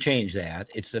doesn't change that.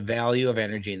 It's the value of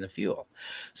energy in the fuel.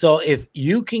 So if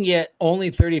you can get only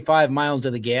 35 miles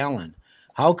to the gallon,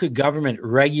 how could government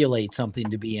regulate something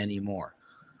to be any more?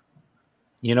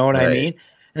 You know what I mean?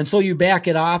 And so you back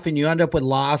it off and you end up with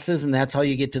losses, and that's how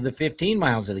you get to the 15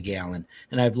 miles to the gallon.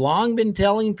 And I've long been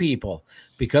telling people,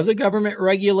 because of government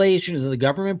regulations and the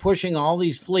government pushing all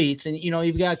these fleets, and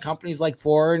you've got companies like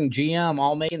Ford and GM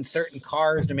all making certain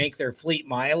cars to make their fleet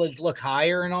mileage look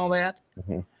higher and all that.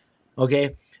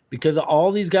 Okay, because of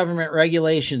all these government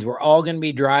regulations, we're all going to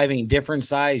be driving different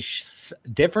sized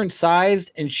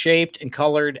and shaped and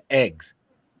colored eggs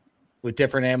with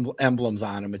different emblems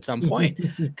on them at some point,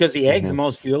 because the egg's the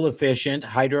most fuel efficient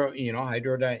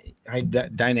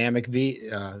hydrodynamic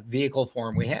vehicle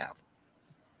form we have.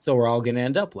 So we're all going to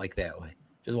end up like that way.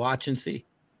 Just watch and see.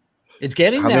 It's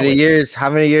getting how many years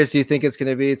do you think it's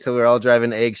going to be till we're all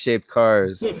driving egg-shaped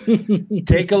cars?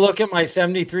 Take a look at my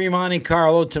 73 Monte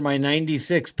Carlo to my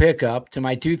 96 pickup to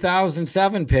my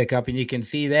 2007 pickup, and you can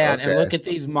see that. And look at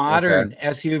these modern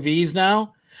SUVs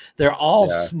now. They're all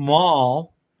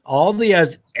small. All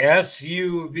the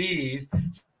SUVs,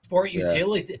 sport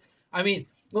utility. I mean,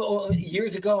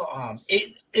 years ago,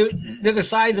 they're the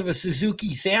size of a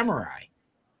Suzuki Samurai.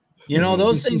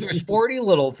 Those things are sporty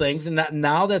little things, and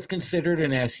now that's considered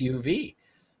an SUV.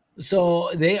 So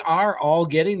they are all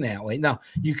getting that way. Now,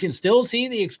 you can still see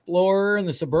the Explorer and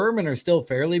the Suburban are still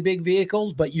fairly big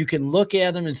vehicles, but you can look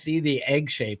at them and see the egg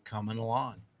shape coming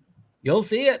along. You'll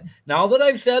see it. Now that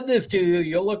I've said this to you,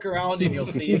 you'll look around and you'll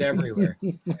see it everywhere.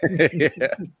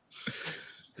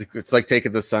 It's like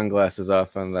taking the sunglasses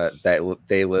off on that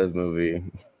They Live movie.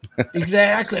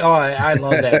 Exactly. Oh, I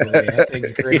love that movie. That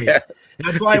thing's great. Yeah.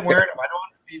 That's why I'm wearing them. I don't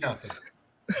want to see nothing.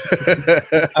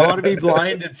 I want to be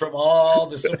blinded from all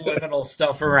the subliminal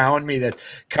stuff around me that's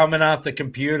coming off the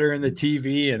computer and the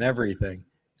TV and everything.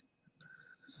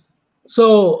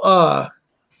 So,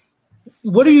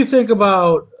 what do you think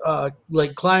about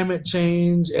like climate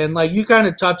change? And like you kind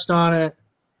of touched on it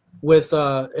with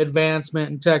advancement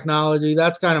in technology.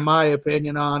 That's kind of my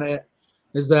opinion on it,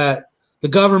 is that the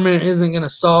government isn't going to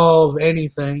solve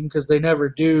anything because they never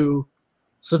do.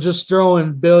 So just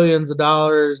throwing billions of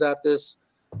dollars at this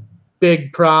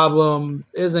big problem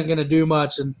isn't going to do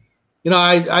much. And, you know,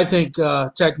 I think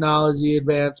technology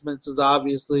advancements is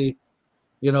obviously,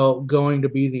 you know, going to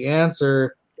be the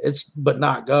answer. But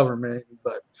not government.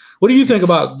 But what do you think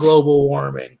about global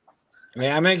warming?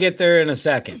 Yeah, I'm going to get there in a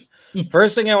second.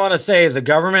 First thing I want to say is the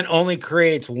government only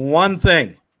creates one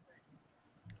thing.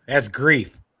 That's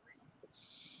grief.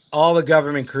 All the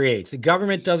government creates. The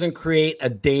government doesn't create a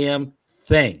damn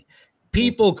thing.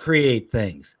 People create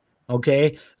things,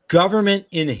 okay? Government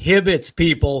inhibits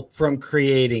people from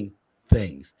creating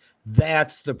things.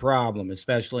 That's the problem,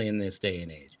 especially in this day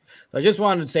and age. So I just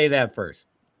wanted to say that first.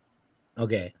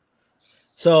 Okay.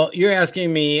 So you're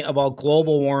asking me about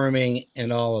global warming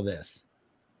and all of this.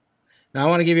 Now I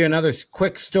want to give you another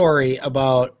quick story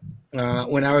about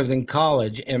when I was in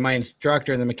college and my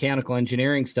instructor in the mechanical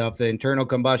engineering stuff, the internal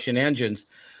combustion engines,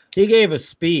 he gave a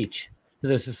speech to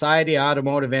the Society of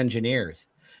Automotive Engineers.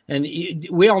 And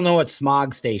we all know what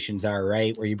smog stations are,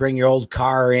 right? Where you bring your old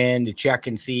car in to check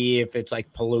and see if it's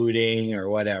like polluting or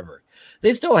whatever.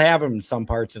 They still have them in some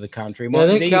parts of the country. Yeah, I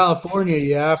think California,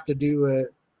 you have to do it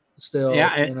still.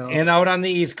 Yeah, and out on the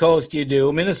East Coast, you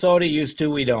do. Minnesota used to,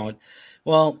 we don't.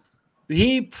 Well,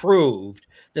 he proved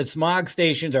that smog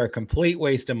stations are a complete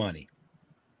waste of money.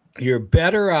 You're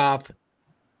better off,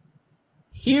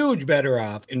 huge better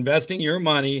off, investing your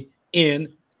money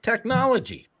in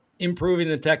technology, improving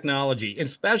the technology,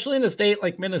 especially in a state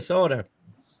like Minnesota,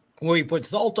 where we put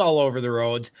salt all over the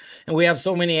roads and we have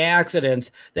so many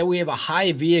accidents that we have a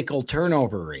high vehicle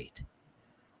turnover rate.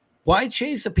 Why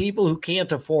chase the people who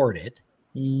can't afford it,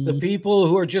 the people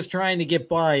who are just trying to get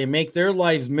by and make their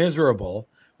lives miserable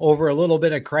over a little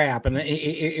bit of crap? And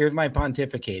here's my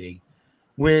pontificating.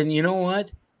 When, you know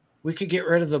what? We could get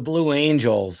rid of the Blue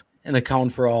Angels and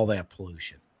account for all that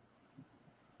pollution.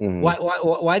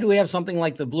 Why do we have something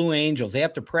like the Blue Angels? They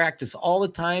have to practice all the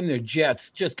time. Their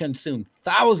jets just consume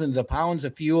thousands of pounds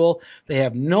of fuel. They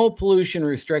have no pollution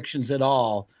restrictions at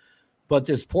all. But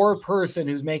this poor person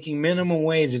who's making minimum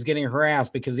wage is getting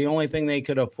harassed because the only thing they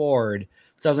could afford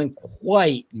doesn't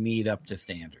quite meet up to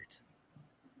standards.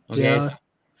 Okay. Yeah.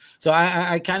 So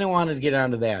I kind of wanted to get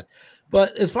onto that.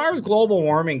 But as far as global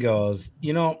warming goes,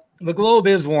 you know, the globe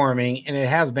is warming, and it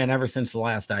has been ever since the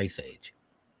last ice age.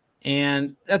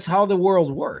 And that's how the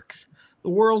world works. The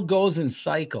world goes in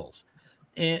cycles.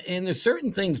 And there's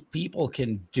certain things people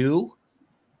can do,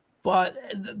 but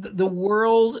the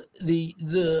world,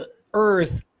 the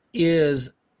Earth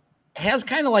has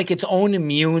kind of like its own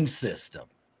immune system.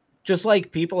 Just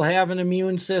like people have an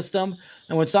immune system,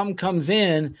 and when something comes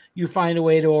in, you find a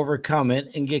way to overcome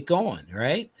it and get going,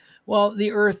 right? Well,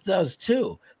 the Earth does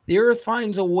too. The Earth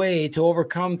finds a way to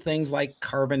overcome things like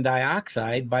carbon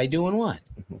dioxide by doing what?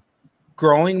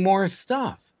 Growing more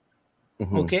stuff,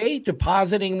 okay?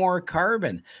 Depositing more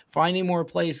carbon, finding more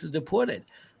places to put it.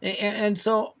 And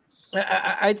so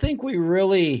I think we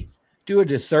really do a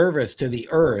disservice to the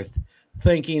Earth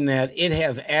thinking that it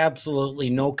has absolutely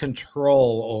no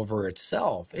control over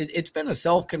itself. It's been a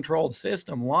self-controlled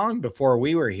system long before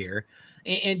we were here.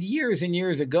 And years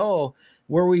ago,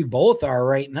 where we both are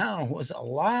right now, was a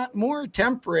lot more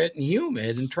temperate and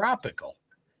humid and tropical.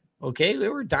 Okay,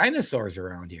 there were dinosaurs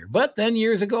around here. But then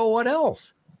years ago, what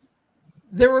else?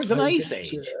 There was an ice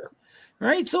age,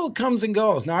 right? So it comes and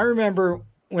goes. Now, I remember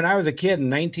when I was a kid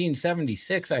in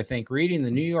 1976, I think, reading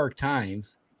the New York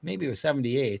Times, maybe it was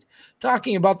 78,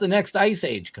 talking about the next ice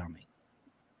age coming.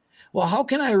 Well, how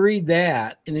can I read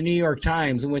that in the New York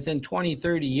Times and within 20,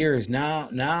 30 years,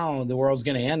 now the world's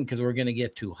going to end because we're going to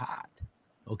get too hot,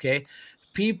 okay?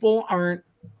 People aren't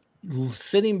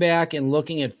sitting back and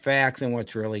looking at facts and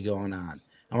what's really going on.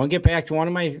 I want to get back to one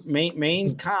of my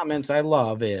main comments I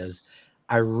love is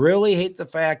I really hate the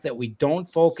fact that we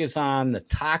don't focus on the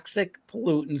toxic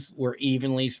pollutants we're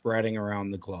evenly spreading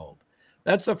around the globe.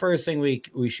 That's the first thing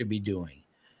we should be doing.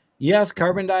 Yes,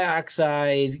 carbon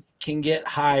dioxide can get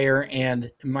higher,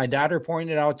 and my daughter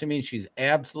pointed out to me, she's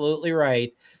absolutely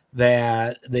right,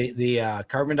 that the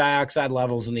carbon dioxide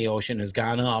levels in the ocean has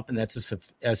gone up, and that's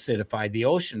acidified the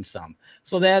ocean some.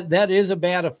 So that is a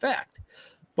bad effect.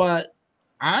 But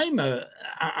I'm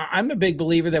a big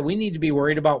believer that we need to be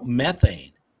worried about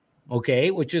methane.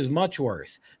 okay, which is much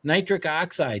worse. Nitric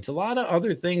oxides, a lot of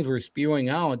other things we're spewing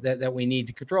out that we need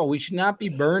to control. We should not be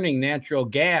burning natural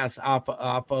gas off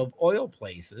of oil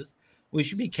places. We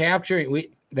should be capturing.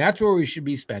 That's where we should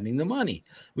be spending the money.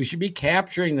 We should be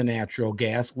capturing the natural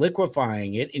gas,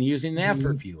 liquefying it, and using that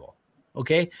for fuel.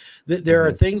 Okay, there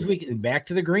are things we can, back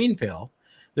to the green pill.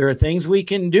 There are things we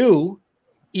can do,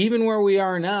 even where we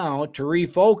are now, to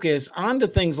refocus onto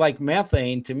things like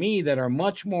methane, to me, that are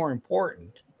much more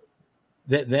important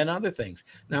than other things.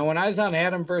 Now, when I was on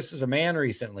Adam versus a Man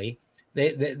recently,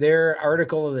 their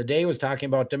article of the day was talking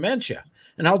about dementia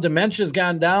and how dementia has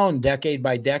gone down decade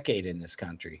by decade in this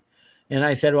country. And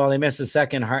I said, well, they missed the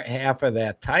second half of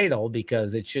that title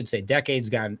because it should say dementia's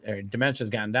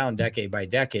gone down decade by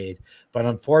decade. But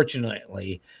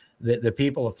unfortunately, the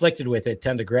people afflicted with it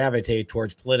tend to gravitate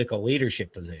towards political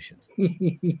leadership positions,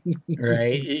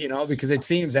 right? You know, because it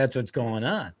seems that's what's going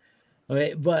on.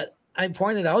 Okay, but I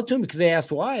pointed out to them because they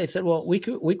asked why. I said, well, we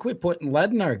quit putting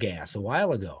lead in our gas a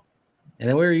while ago. And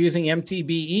then we were using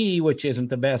MTBE, which isn't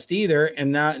the best either.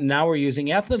 And now we're using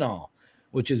ethanol,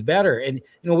 which is better. And,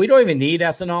 you know, we don't even need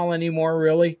ethanol anymore,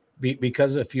 really,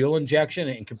 because of fuel injection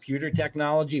and computer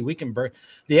technology. We can burn.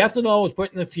 The ethanol was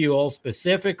put in the fuel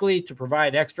specifically to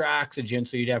provide extra oxygen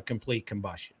so you'd have complete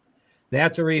combustion.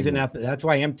 That's the reason. That's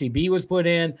why MTB was put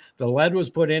in. The lead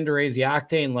was put in to raise the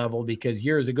octane level because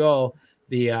years ago,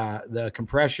 the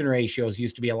compression ratios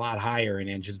used to be a lot higher in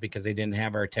engines because they didn't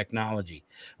have our technology.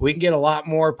 We can get a lot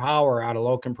more power out of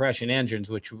low compression engines,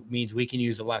 which means we can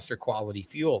use a lesser quality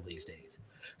fuel these days.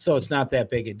 So it's not that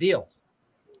big a deal.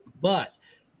 But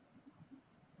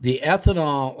the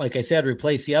ethanol, like I said,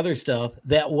 replaced the other stuff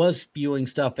that was spewing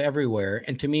stuff everywhere,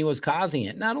 and to me was causing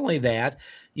it. Not only that,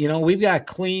 you know, we've got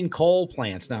clean coal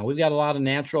plants now. We've got a lot of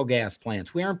natural gas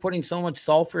plants. We aren't putting so much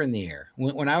sulfur in the air.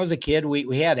 When I was a kid,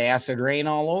 we had acid rain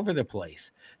all over the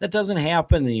place. That doesn't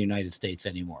happen in the United States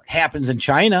anymore. It happens in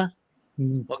China.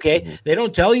 Okay. They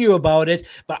don't tell you about it,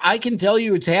 but I can tell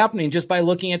you it's happening just by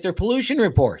looking at their pollution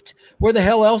reports. Where the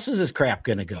hell else is this crap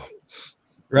going to go?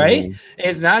 Right?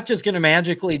 It's not just going to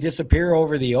magically disappear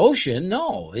over the ocean.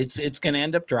 No, it's going to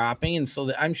end up dropping. And so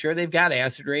I'm sure they've got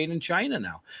acid rain in China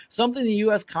now, something the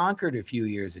U.S. conquered a few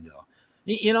years ago.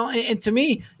 You know, and to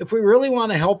me, if we really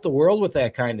want to help the world with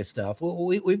that kind of stuff,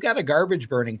 we've got a garbage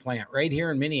burning plant right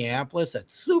here in Minneapolis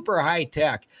that's super high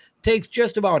tech, takes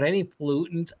just about any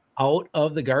pollutant out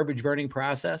of the garbage burning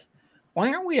process. Why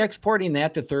aren't we exporting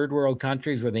that to third world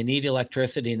countries where they need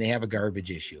electricity and they have a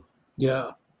garbage issue?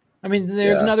 Yeah. I mean,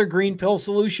 there's another green pill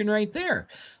solution right there.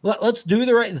 Let's do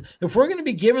the right. If we're going to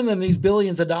be giving them these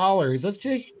billions of dollars, let's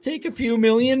just take a few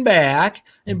million back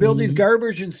and build these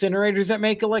garbage incinerators that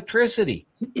make electricity.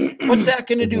 What's that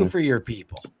going to do for your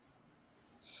people?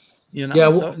 You know. Yeah,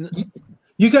 well,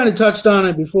 you kind of touched on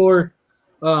it before,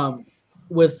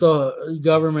 with the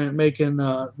government making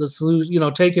the solution. You know,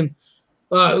 taking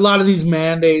a lot of these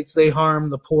mandates, they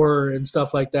harm the poor and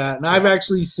stuff like that. And I've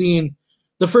actually seen.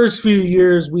 The first few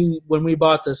years when we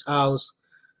bought this house,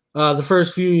 the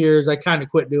first few years I kind of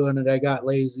quit doing it. I got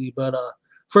lazy, but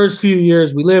first few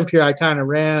years we lived here, I kind of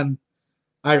ran.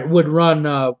 I would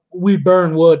run. We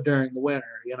burn wood during the winter,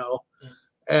 you know,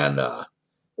 and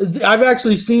I've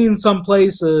actually seen some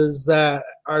places that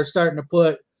are starting to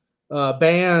put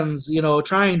bans, you know,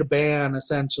 trying to ban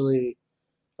essentially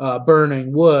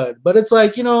burning wood, but it's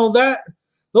like, you know, that.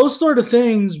 Those sort of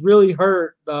things really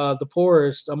hurt the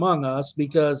poorest among us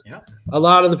because a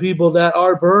lot of the people that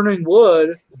are burning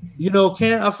wood, you know,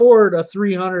 can't afford a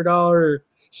 $300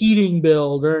 heating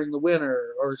bill during the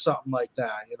winter or something like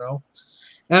that, you know.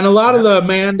 And a lot of the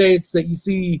mandates that you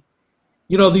see,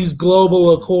 you know, these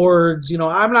global accords, you know,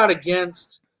 I'm not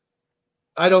against,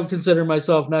 I don't consider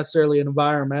myself necessarily an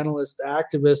environmentalist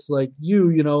activist like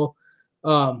you know,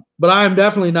 but I'm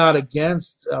definitely not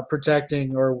against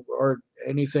protecting or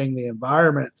anything the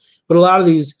environment. Really, but a lot of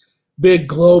these big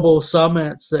global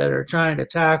summits that are trying to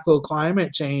tackle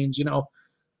climate change, you know,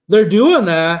 they're doing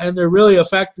that and they're really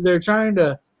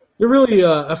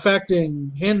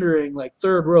hindering like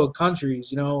third world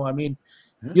countries, you know. I mean,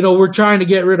 you know, we're trying to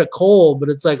get rid of coal, but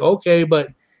it's like, okay, but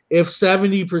if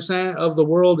 70% of the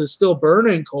world is still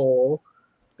burning coal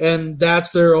and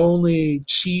that's their only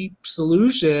cheap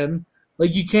solution,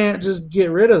 like, you can't just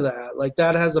get rid of that. Like,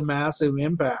 that has a massive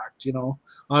impact, you know,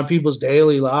 on people's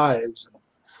daily lives.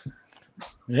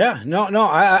 Yeah, no,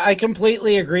 I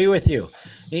completely agree with you.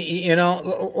 You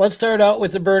know, let's start out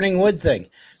with the burning wood thing.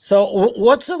 So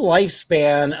what's the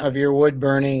lifespan of your wood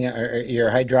burning, or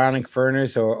your hydronic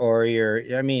furnace, or your,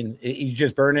 I mean, you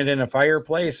just burn it in a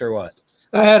fireplace or what?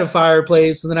 I had a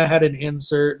fireplace, and then I had an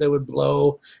insert that would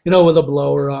blow, with a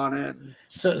blower on it.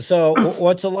 So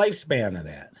what's the lifespan of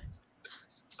that?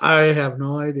 I have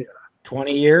no idea.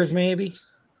 20 years, maybe?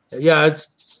 Yeah,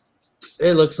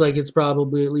 it looks like it's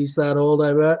probably at least that old,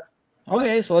 I bet.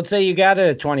 Okay, so let's say you got it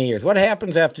at 20 years. What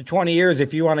happens after 20 years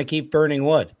if you want to keep burning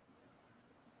wood?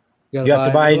 You have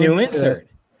to buy a new insert.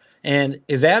 And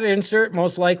is that insert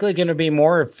most likely going to be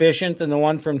more efficient than the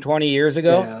one from 20 years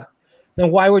ago? Yeah.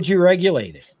 Then why would you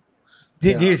regulate it?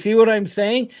 Do you see what I'm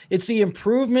saying? It's the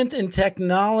improvement in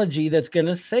technology that's going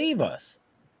to save us.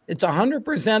 It's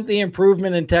 100% the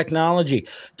improvement in technology.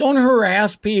 Don't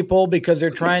harass people because they're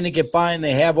trying to get by and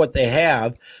they have what they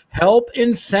have. Help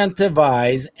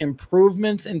incentivize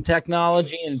improvements in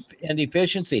technology and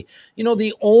efficiency.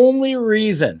 The only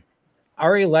reason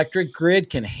our electric grid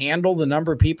can handle the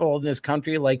number of people in this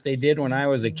country like they did when I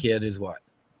was a kid is what?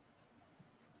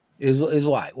 Is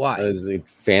why? Why? Is it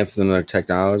advancing their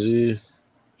technology?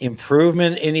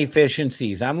 Improvement in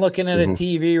efficiencies. I'm looking at a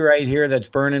TV right here that's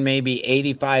burning maybe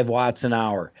 85 watts an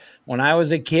hour. When I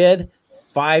was a kid,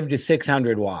 500 to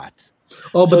 600 watts.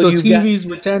 Oh, but the TVs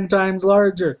were 10 times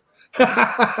larger.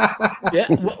 Yeah,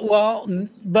 well,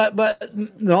 but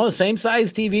no, same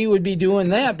size TV would be doing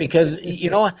that because,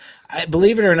 I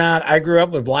believe it or not, I grew up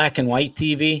with black and white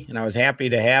TV and I was happy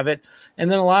to have it.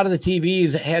 And then a lot of the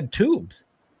TVs had tubes.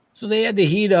 So they had to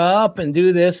heat up and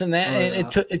do this and that.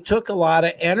 And it took a lot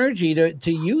of energy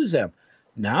to use them.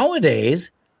 Nowadays,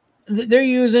 they're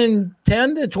using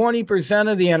 10 to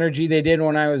 20% of the energy they did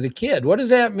when I was a kid. What does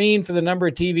that mean for the number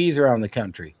of TVs around the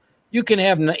country? You can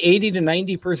have 80 to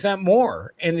 90%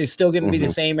 more, and it's still going to be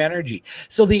the same energy.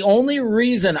 So the only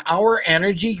reason our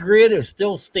energy grid is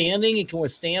still standing and can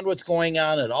withstand what's going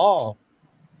on at all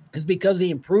is because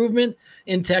the improvement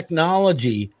in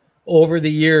technology over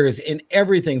the years in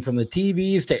everything from the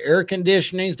TVs to air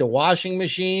conditionings to washing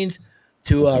machines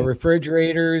to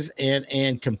refrigerators and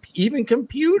even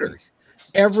computers.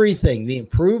 Everything, the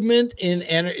improvement in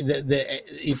the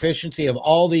efficiency of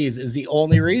all these is the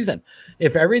only reason.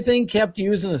 If everything kept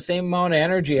using the same amount of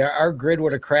energy, our grid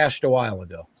would have crashed a while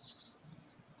ago.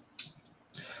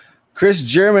 Chris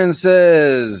German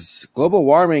says global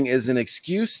warming is an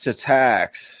excuse to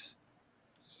tax.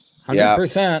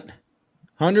 100%.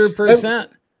 100%.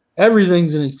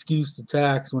 Everything's an excuse to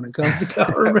tax when it comes to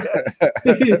government.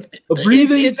 A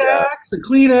breathing tax, a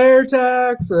clean air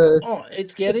tax.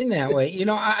 It's getting that way.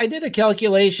 I did a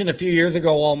calculation a few years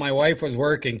ago while my wife was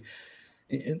working.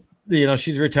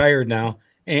 She's retired now.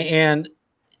 And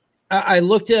I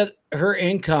looked at her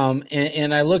income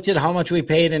and I looked at how much we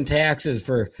paid in taxes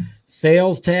for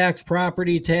sales tax,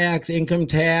 property tax, income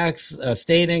tax,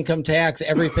 state income tax,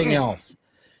 everything else.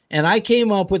 And I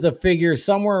came up with a figure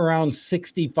somewhere around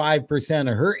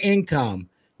 65% of her income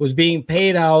was being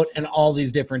paid out in all these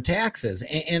different taxes.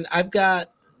 And I've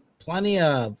got plenty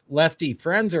of lefty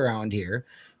friends around here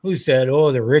who said,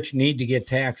 the rich need to get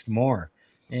taxed more.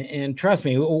 And trust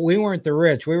me, we weren't the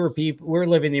rich. We were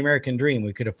living the American dream.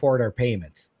 We could afford our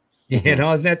payments.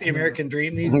 Isn't that the American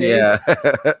dream these days? Yeah.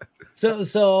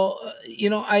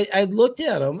 I looked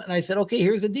at them and I said, okay,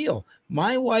 here's the deal.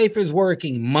 My wife is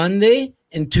working Monday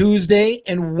and Tuesday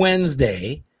and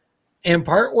Wednesday and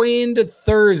partway into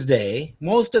Thursday,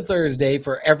 most of Thursday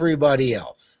for everybody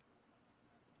else.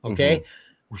 Okay.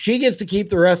 She gets to keep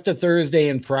the rest of Thursday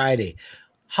and Friday.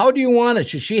 How do you want it?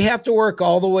 Should she have to work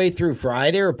all the way through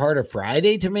Friday or part of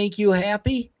Friday to make you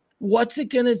happy? What's it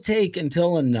going to take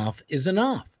until enough is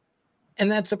enough?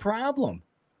 And that's a problem.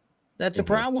 That's a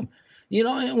problem.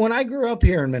 When I grew up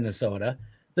here in Minnesota,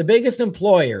 the biggest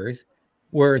employers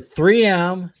were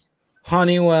 3M,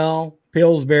 Honeywell,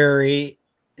 Pillsbury,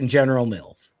 and General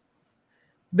Mills.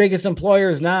 Biggest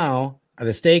employers now are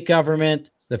the state government,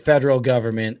 the federal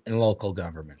government, and local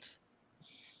governments.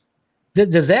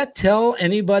 Does that tell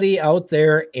anybody out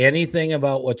there anything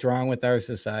about what's wrong with our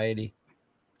society?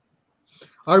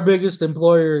 Our biggest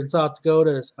employer in South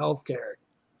Dakota is healthcare.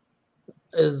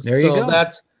 There you go.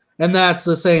 That's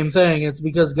the same thing. It's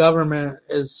because government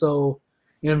is so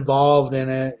involved in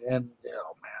it, and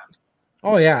man.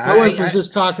 Oh yeah, My wife was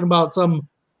just talking about some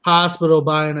hospital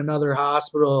buying another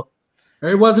hospital. Or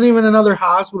it wasn't even another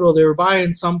hospital. They were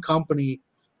buying some company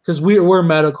because we're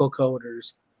medical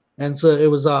coders. And so it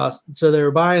was us. So they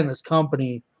were buying this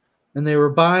company, and they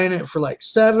were buying it for like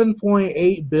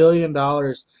 $7.8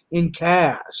 billion in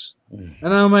cash.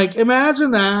 And I'm like,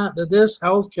 imagine that this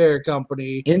healthcare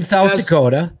company in South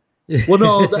Dakota. Well,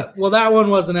 no, that one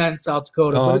wasn't in South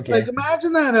Dakota. But it's like,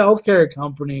 imagine that healthcare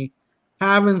company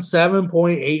having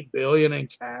 $7.8 billion in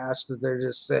cash that they're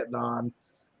just sitting on.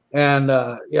 And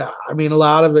yeah, I mean, a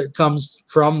lot of it comes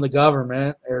from the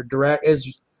government or direct.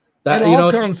 Is that It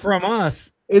all comes from us.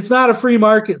 It's not a free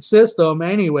market system,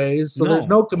 anyways. So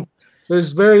No.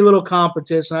 there's very little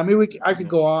competition. I mean, I could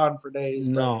go on for days.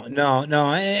 No.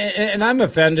 And I'm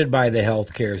offended by the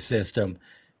healthcare system,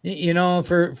 you know,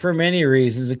 for many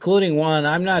reasons, including one,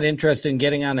 I'm not interested in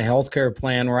getting on a healthcare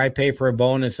plan where I pay for a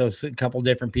bonus so a couple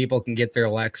different people can get their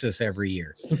Lexus every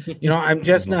year. You know, I'm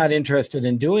just not interested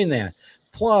in doing that.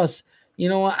 Plus, you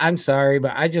know what? I'm sorry,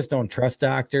 but I just don't trust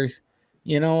doctors.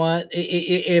 You know what?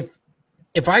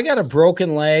 If I got a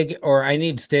broken leg or I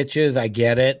need stitches, I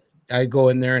get it. I go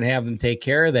in there and have them take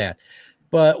care of that.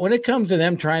 But when it comes to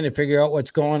them trying to figure out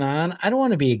what's going on, I don't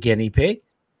want to be a guinea pig.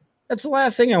 That's the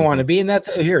last thing I want to be. And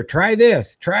that's here, try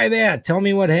this, try that. Tell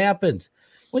me what happens.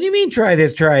 What do you mean, try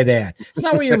this, try that? It's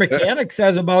not what your mechanic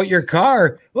says about your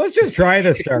car. Let's just try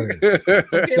the starter.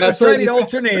 Okay, let's try the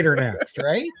alternator next,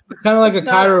 right? Kind of like a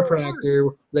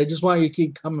chiropractor. They just want you to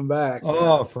keep coming back.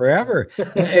 Oh, forever.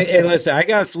 Hey, listen, I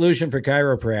got a solution for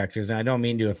chiropractors, and I don't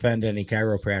mean to offend any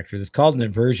chiropractors. It's called an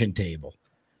inversion table.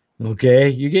 Okay,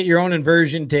 you get your own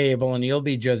inversion table, and you'll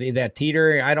be just that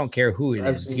teeter. I don't care who it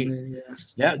I've is. seen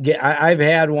it, yeah. I've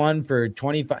had one for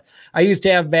 25. I used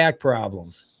to have back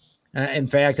problems. In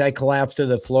fact, I collapsed to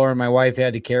the floor, and my wife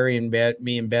had to carry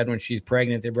me in bed when she's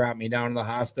pregnant. They brought me down to the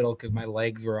hospital because my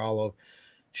legs were all over,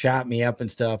 shot me up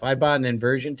and stuff. I bought an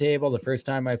inversion table. The first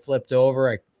time I flipped over,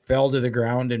 I fell to the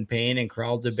ground in pain and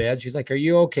crawled to bed. She's like, "Are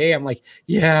you okay?" I'm like,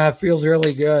 "Yeah, it feels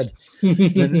really good."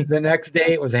 The next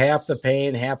day, it was half the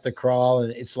pain, half the crawl,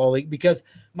 and it slowly, because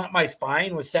my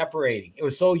spine was separating. It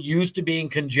was so used to being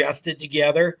congested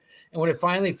together. And when it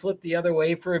finally flipped the other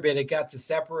way for a bit, it got to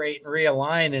separate and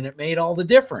realign, and it made all the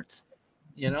difference,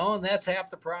 you know, and that's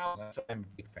half the problem. That's why I'm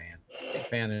a big fan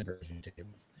of inversion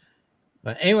tables.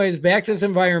 But anyways, back to this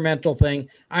environmental thing.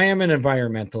 I am an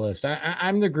environmentalist.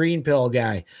 I'm the green pill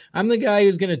guy. I'm the guy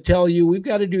who's going to tell you we've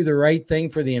got to do the right thing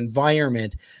for the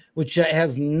environment, which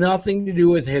has nothing to do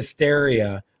with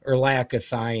hysteria or lack of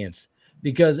science.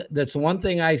 Because that's one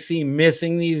thing I see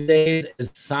missing these days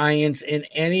is science in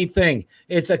anything.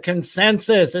 It's a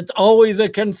consensus. It's always a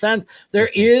consensus. There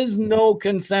is no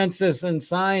consensus in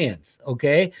science,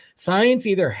 okay? Science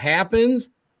either happens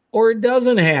or it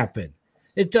doesn't happen.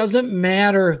 It doesn't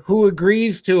matter who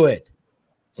agrees to it.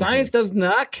 Science does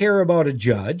not care about a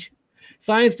judge.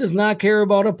 Science does not care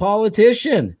about a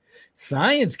politician.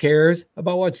 Science cares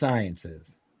about what science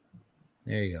is.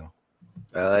 There you go.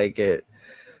 I like it.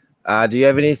 Do you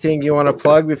have anything you want to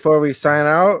plug before we sign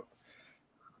out?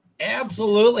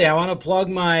 Absolutely. I want to plug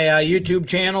my YouTube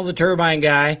channel, The Turbine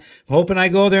Guy. I'm hoping I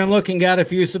go there and look and got a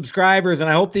few subscribers. And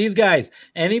I hope these guys,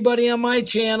 anybody on my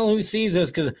channel who sees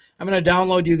this, because I'm going to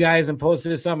download you guys and post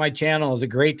this on my channel. It was a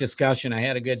great discussion. I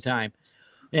had a good time.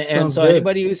 And so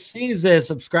anybody who sees this,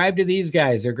 subscribe to these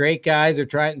guys. They're great guys. They're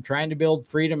trying to build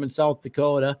freedom in South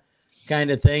Dakota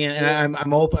kind of thing. And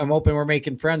I'm hoping we're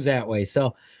making friends that way.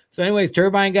 So anyways,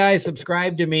 Turbine Guys,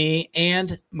 subscribe to me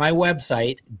and my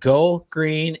website,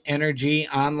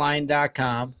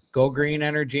 gogreenenergyonline.com,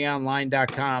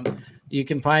 gogreenenergyonline.com. You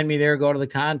can find me there. Go to the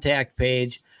contact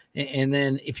page. And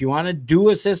then if you want to do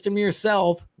a system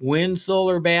yourself, wind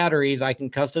solar batteries, I can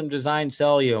custom design,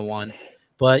 sell you one.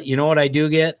 But you know what I do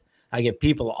get? I get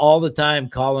people all the time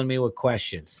calling me with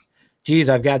questions. Geez,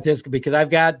 I've got this because I've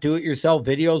got do-it-yourself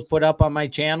videos put up on my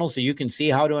channel so you can see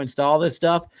how to install this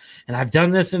stuff. And I've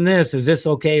done this and this. Is this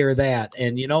okay or that?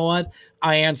 And you know what?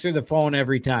 I answer the phone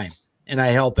every time, and I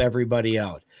help everybody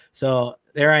out. So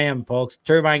there I am, folks.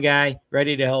 Turbine Guy,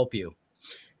 ready to help you.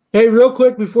 Hey, real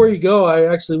quick before you go,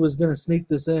 I actually was going to sneak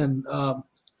this in.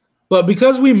 But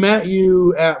because we met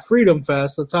you at Freedom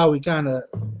Fest, that's how we kind of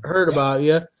heard about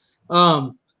you.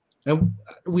 And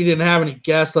we didn't have any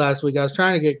guests last week. I was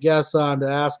trying to get guests on to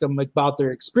ask them about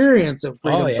their experience at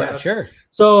Freedom Fest. Sure.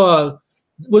 So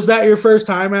was that your first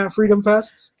time at Freedom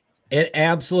Fest? It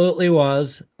absolutely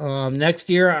was. Next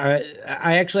year,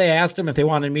 I actually asked them if they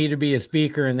wanted me to be a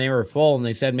speaker, and they were full, and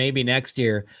they said maybe next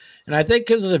year. And I think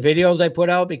because of the videos I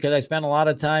put out, because I spent a lot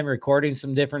of time recording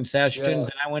some different sessions,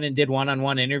 and I went and did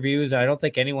one-on-one interviews. I don't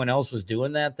think anyone else was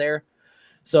doing that there.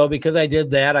 So because I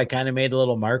did that, I kind of made a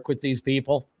little mark with these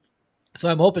people. So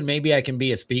I'm hoping maybe I can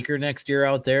be a speaker next year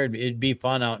out there. It'd be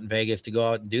fun out in Vegas to go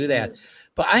out and do that. Yes.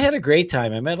 But I had a great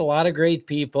time. I met a lot of great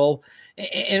people.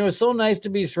 And it was so nice to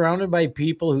be surrounded by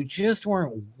people who just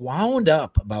weren't wound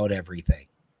up about everything.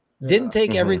 Yeah. Didn't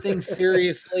take everything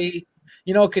seriously.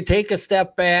 You know, could take a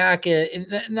step back and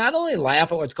not only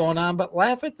laugh at what's going on, but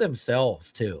laugh at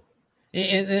themselves too.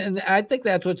 And I think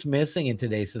that's what's missing in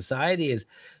today's society is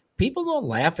people don't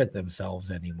laugh at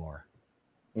themselves anymore.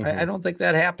 I don't think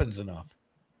that happens enough.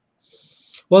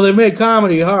 Well, they made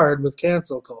comedy hard with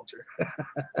cancel culture.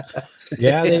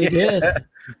 Yeah, they did.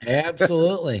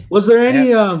 Absolutely. Was there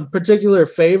any particular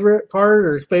favorite part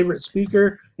or favorite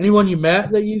speaker? Anyone you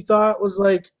met that you thought was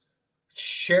like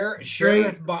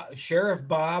Sheriff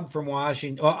Bob from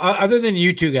Washington? Well, other than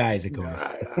you two guys, of course.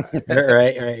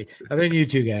 Right. Other than you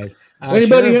two guys.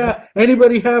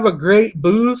 Anybody have a great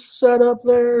booth set up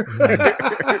there?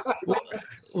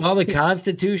 Well, the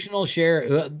constitutional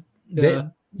sheriff.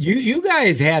 You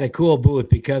guys had a cool booth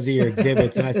because of your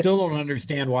exhibits, and I still don't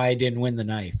understand why I didn't win the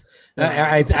knife.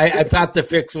 I thought the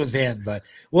fix was in, but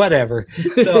whatever.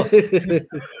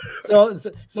 So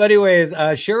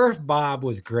anyways, Sheriff Bob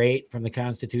was great from the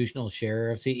Constitutional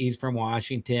Sheriffs. He's from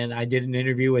Washington. I did an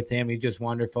interview with him. He's just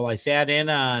wonderful. I sat in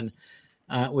on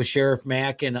with Sheriff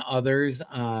Mack and others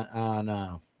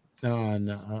on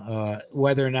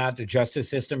whether or not the justice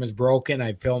system is broken.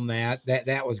 I filmed that.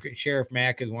 That was great. Sheriff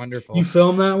Mack is wonderful. You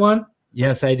filmed that one?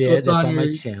 Yes, I did. So it's on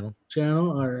my channel.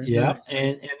 All right. Yeah.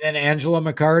 And then Angela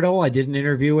McCardle, I did an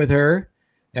interview with her.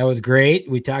 That was great.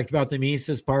 We talked about the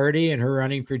Mises party and her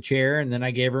running for chair, and then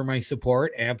I gave her my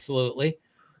support. Absolutely.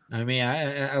 I mean,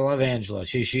 I love Angela.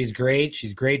 She's great.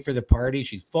 She's great for the party.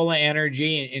 She's full of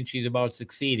energy, and she's about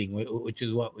succeeding, which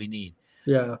is what we need.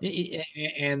 Yeah.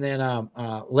 And then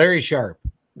Larry Sharp.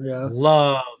 Yeah.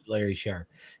 Love Larry Sharp.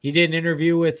 He did an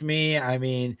interview with me. I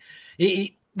mean,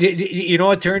 you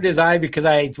know, it turned his eye because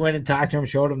I went and talked to him,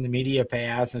 showed him the media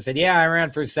pass, and said, "Yeah, I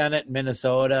ran for Senate in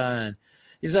Minnesota." And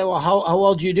he said, "Well, how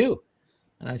well did you do?"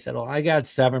 And I said, "Well, I got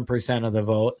 7% of the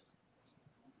vote."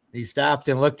 He stopped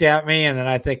and looked at me, and then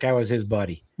I think I was his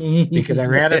buddy because I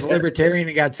ran as Libertarian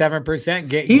and got 7%.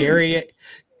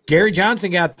 Gary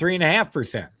Johnson got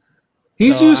 3.5%.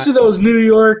 He's used to those New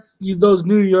York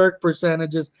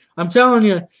percentages. I'm telling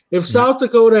you, if South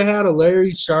Dakota had a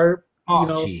Larry Sharp,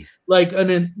 like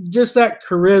just that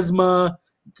charisma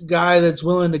guy that's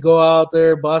willing to go out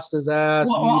there, bust his ass.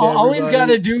 Well, all he's got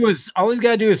to do is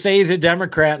say he's a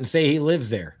Democrat and say he lives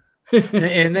there,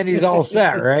 and then he's all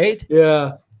set, right?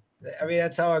 Yeah. I mean,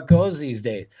 that's how it goes these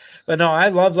days. But no, I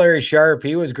love Larry Sharp.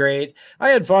 He was great. I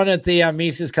had fun at the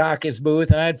Mises Caucus booth,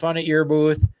 and I had fun at your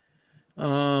booth.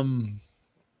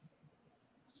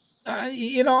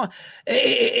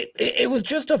 It was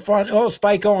just a fun. Oh,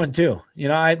 Spike Owen too. You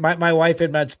know, my wife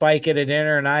had met Spike at a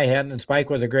dinner, and I hadn't. And Spike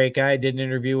was a great guy. I did an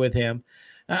interview with him.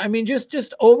 I mean,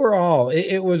 just overall,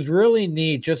 it was really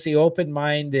neat. Just the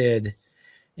open-minded,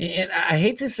 and I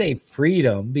hate to say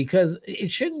freedom because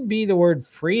it shouldn't be the word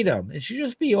freedom. It should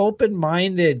just be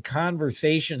open-minded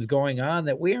conversations going on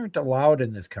that we aren't allowed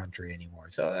in this country anymore.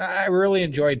 So I really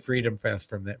enjoyed Freedom Fest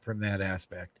from that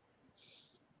aspect.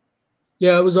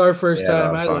 Yeah, it was our first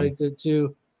time. I liked it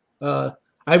too.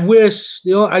 I wish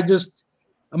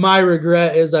my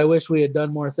regret is I wish we had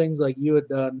done more things like you had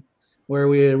done, where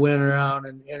we had went around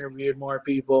and interviewed more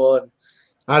people. And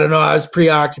I don't know, I was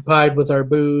preoccupied with our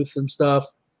booth and stuff.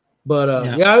 But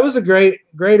it was a great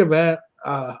event.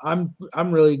 I'm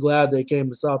really glad they came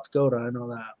to South Dakota. I know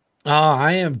that. Oh,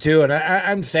 I am too, and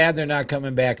I'm sad they're not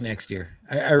coming back next year.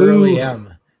 I really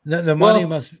am. The money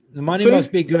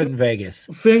must be good in Vegas.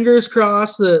 Fingers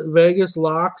crossed that Vegas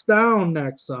locks down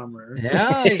next summer.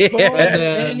 Yeah,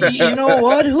 you know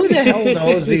what? Who the hell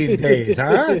knows these days,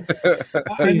 huh?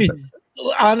 I mean,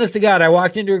 honest to God, I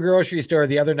walked into a grocery store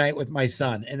the other night with my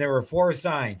son, and there were 4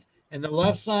 signs, and the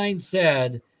left sign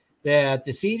said that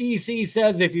the CDC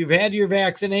says if you've had your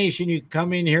vaccination, you can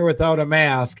come in here without a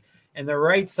mask. And the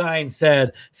right sign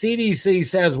said, CDC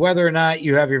says whether or not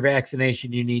you have your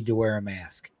vaccination, you need to wear a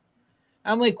mask.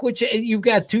 I'm like, you've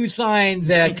got 2 signs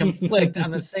that conflict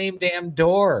on the same damn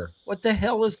door. What the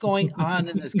hell is going on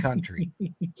in this country?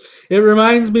 It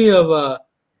reminds me of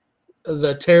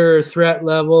the terror threat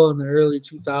level in the early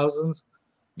 2000s.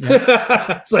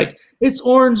 Yeah. It's like, it's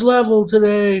orange level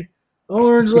today.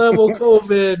 Orange level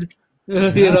COVID.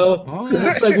 You know?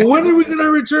 It's like, when are we going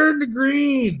to return to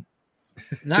green?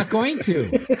 Not going to.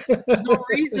 There's no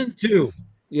reason to.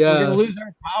 Yeah. We're going to lose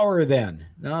our power then.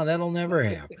 No, that'll never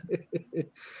happen.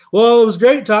 Well, it was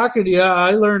great talking to you.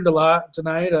 I learned a lot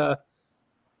tonight.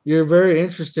 You're a very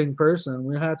interesting person.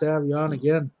 We'll have to have you on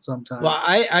again sometime. Well,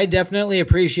 I definitely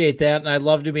appreciate that, and I'd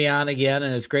love to be on again,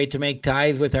 and it's great to make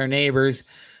ties with our neighbors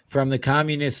from the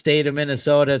communist state of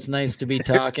Minnesota. It's nice to be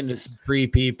talking to some free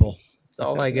people. That's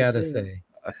all I got to say.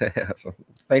 So,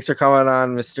 thanks for coming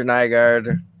on, Mr.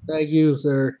 Nygaard. Thank you,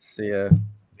 sir. See ya.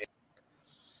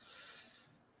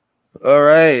 All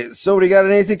right. So, do you got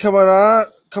anything coming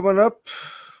up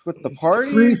with the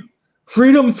party?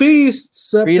 Freedom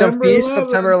Feast, September 11th.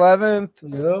 September 11th.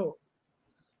 Yep.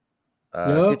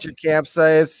 Get your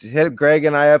campsites. Hit Greg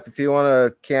and I up if you want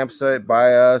a campsite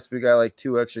by us. We got like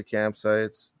 2 extra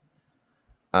campsites.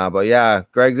 But yeah,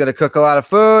 Greg's gonna cook a lot of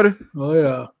food. Oh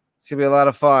yeah, it's gonna be a lot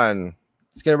of fun.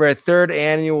 It's gonna be our 3rd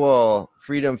annual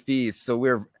Freedom Feast, so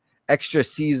we're extra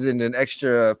seasoned and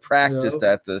extra practiced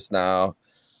at this now.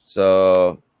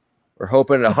 So we're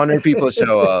hoping 100 people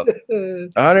show up.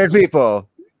 100 people.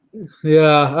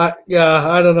 Yeah,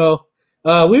 I don't know.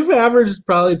 We've averaged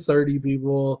probably 30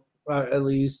 people at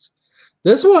least.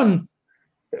 This one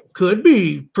could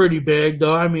be pretty big,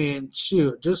 though. I mean,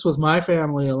 shoot, just with my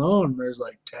family alone, there's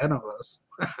like 10 of us.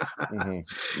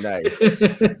 Nice.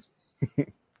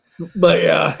 But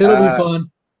yeah, it'll be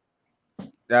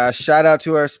fun. Shout out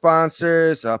to our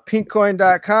sponsors,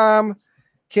 pinkcoin.com,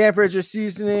 Camp Bridger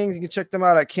Seasonings. You can check them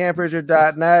out at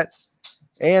campbridger.net.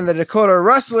 And the Dakota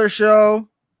Rustler Show.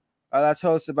 That's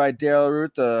hosted by Daryl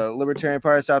Root, the Libertarian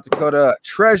Party of South Dakota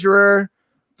treasurer.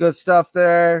 Good stuff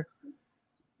there.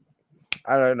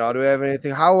 I don't know. Do we have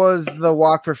anything? How was the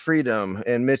Walk for Freedom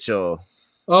in Mitchell?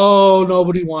 Oh,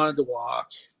 nobody wanted to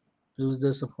walk. It was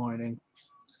disappointing.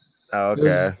 Oh,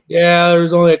 okay. There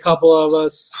was only a couple of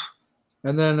us.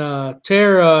 And then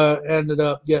Tara ended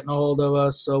up getting a hold of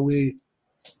us. So we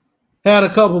had a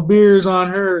couple beers on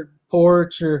her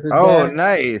porch or her deck.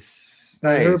 Nice.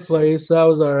 Her place. That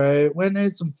was all right. Went and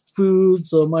ate some food.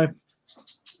 So my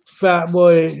fat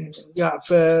boy got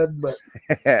fed. But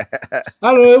I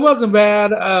don't know. It wasn't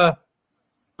bad.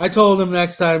 I told him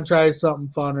next time, try something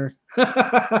funner.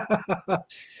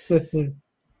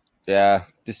 Yeah,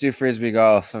 just do frisbee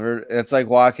golf. It's like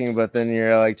walking, but then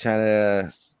you're like trying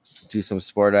to do some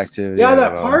sport activity. Yeah,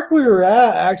 that park we were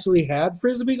at actually had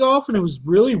frisbee golf, and it was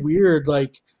really weird.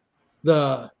 Like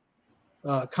the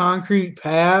concrete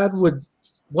pad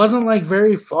wasn't like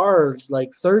very far,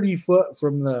 like 30 foot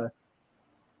from the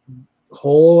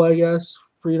hole, I guess.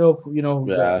 For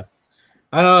Yeah.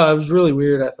 I don't know. It was really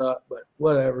weird, I thought, but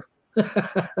whatever.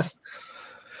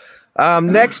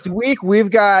 Next week,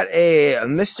 we've got a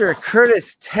Mr.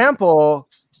 Curtis Temple.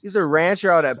 He's a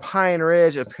rancher out at Pine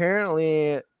Ridge.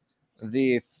 Apparently,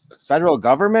 the federal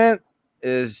government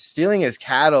is stealing his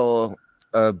cattle,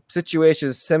 a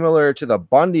situation similar to the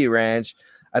Bundy Ranch.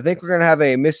 I think we're going to have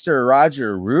a Mr.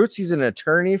 Roger Roots. He's an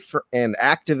attorney and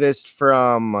activist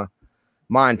from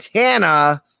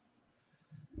Montana.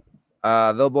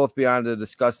 They'll both be on to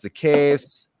discuss the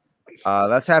case.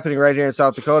 That's happening right here in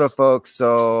South Dakota, folks.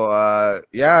 So,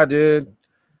 yeah, dude.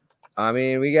 I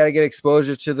mean, we got to get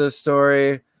exposure to this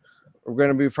story. We're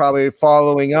going to be probably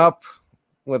following up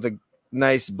with a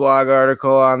nice blog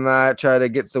article on that, try to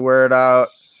get the word out.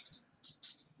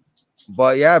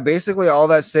 But, yeah, basically all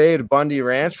that saved Bundy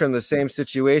Ranch from the same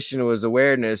situation was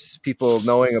awareness, people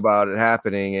knowing about it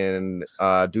happening and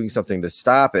doing something to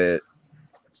stop it.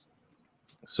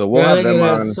 So we'll have them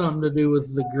on. It has something to do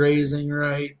with the grazing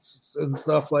rights and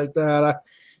stuff like that.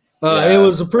 It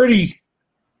was a pretty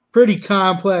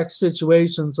complex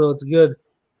situation, so it's a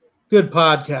good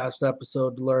podcast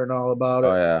episode to learn all about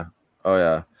it. Oh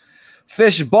yeah.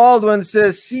 Fish Baldwin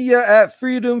says, "See ya at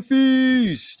Freedom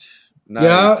Feast." Nice.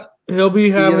 Yeah, he'll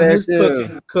be having his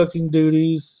cooking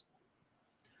duties.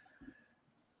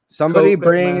 Somebody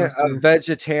bring a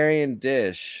vegetarian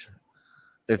dish.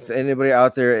 If anybody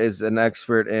out there is an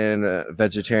expert in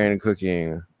vegetarian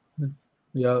cooking,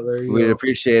 yeah, there you go. We'd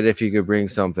appreciate it if you could bring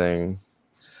something.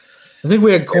 I think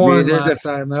we had corn last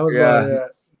time. That was about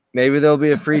it. Maybe there'll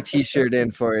be a free T-shirt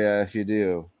in for you if you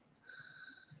do.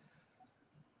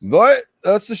 But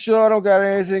that's the show. I don't got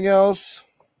anything else.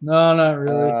 No, not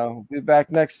really. We'll be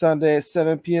back next Sunday at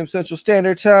 7 p.m. Central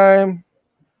Standard Time.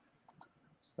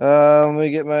 Let me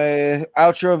get my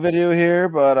outro video here,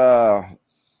 but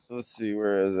let's see,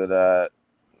 where is it at?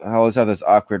 I always have this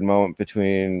awkward moment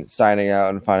between signing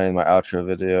out and finding my outro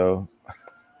video.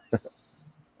 All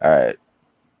right,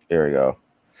 here we go.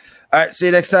 All right, see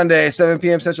you next Sunday, 7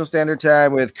 p.m. Central Standard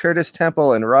Time with Curtis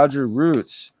Temple and Roger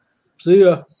Roots. See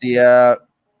ya. See ya.